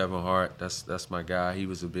homie, Kevin Hart. That's my guy. He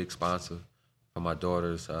was a big sponsor for my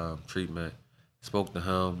daughter's treatment. Spoke to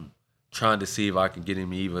him, trying to see if I could get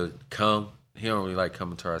him to either come. He don't really like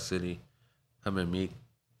coming to our city. Him and Meek.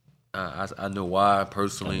 I know why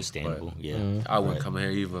personally, Understandable, but yeah. I wouldn't come here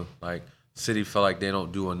either. Like city felt like they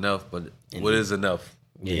don't do enough, but what is enough?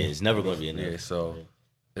 Yeah, it's never gonna be enough. Yeah, so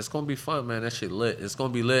it's gonna be fun, man. That shit lit. It's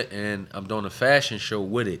gonna be lit, and I'm doing a fashion show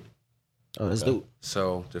with it. Oh, that's dope.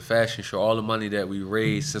 So the fashion show, all the money that we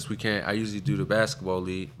raise, since we can't, I usually do the basketball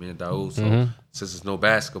league, me and Daoud. So since there's no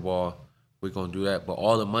basketball, we're gonna do that. But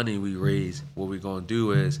all the money we raise, what we're gonna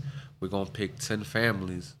do is we're gonna pick 10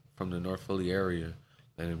 families from the North Philly area,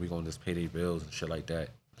 and we're gonna just pay their bills and shit like that.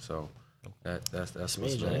 So that's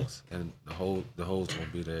what's next. And the hoes gonna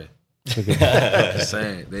be there. Just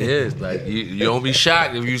saying, there is like you don't be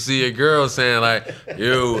shocked if you see a girl saying like,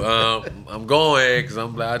 "Yo, I'm going," because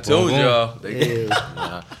I'm like, I told y'all.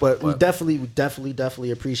 But we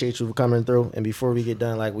definitely appreciate you for coming through. And before we get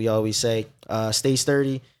done, like we always say, stay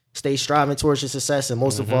sturdy, stay striving towards your success, and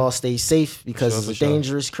most of all, stay safe because it's a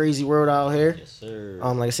dangerous, crazy world out here. Yes, sir.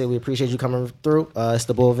 Like I said, we appreciate you coming through. It's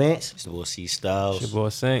the boy Vance. It's the boy C Styles. It's your boy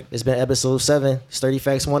Saint. It's been episode 7, Sturdy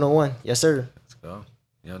Facts 101. Yes, sir. Let's go.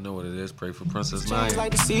 Y'all know what it is. Pray for Princess Naya.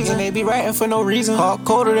 Like the season, they be ratting for no reason. Hard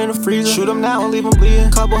colder than a freezer. Shoot them now and leave them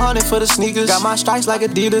bleeding. Couple hundred for the sneakers. Got my stripes like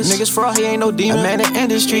Adidas. Niggas fraud, he ain't no demon. A man in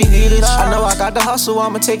industry need it. I know I got the hustle,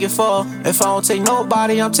 I'ma take it far. If I don't take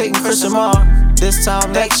nobody, I'm taking Chris and Mar. This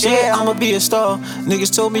time next year, I'ma be a star.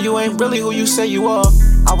 Niggas told me you ain't really who you say you are.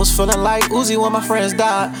 I was feeling like Uzi when my friends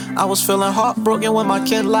died. I was feeling heartbroken when my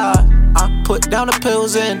kid lied. I put down the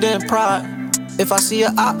pills and then pride. If I see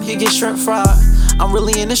a op, he get shrimp fried. I'm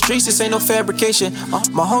really in the streets, this ain't no fabrication.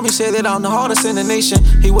 My homie said that I'm the hardest in the nation.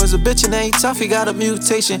 He was a bitch and ain't tough, he got a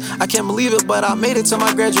mutation. I can't believe it, but I made it to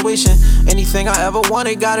my graduation. Anything I ever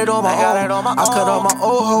wanted, got it on my own. I cut off my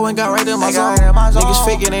old hoe and got right in my zone. Niggas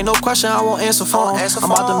faking, ain't no question, I won't answer phone.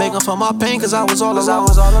 I'm about to make them for my pain, cause I was all alone.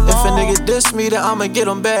 If a nigga diss me, then I'ma get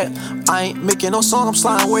him back. I ain't making no song, I'm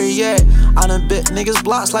sliding where he at. I done bit niggas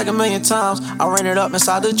blocks like 1,000,000 times. I ran it up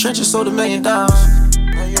inside the trenches, sold 1,000,000 dimes.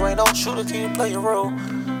 No, you ain't no shooter, can you play your role?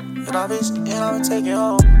 And I've been taking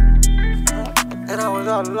home, and I was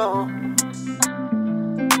all alone.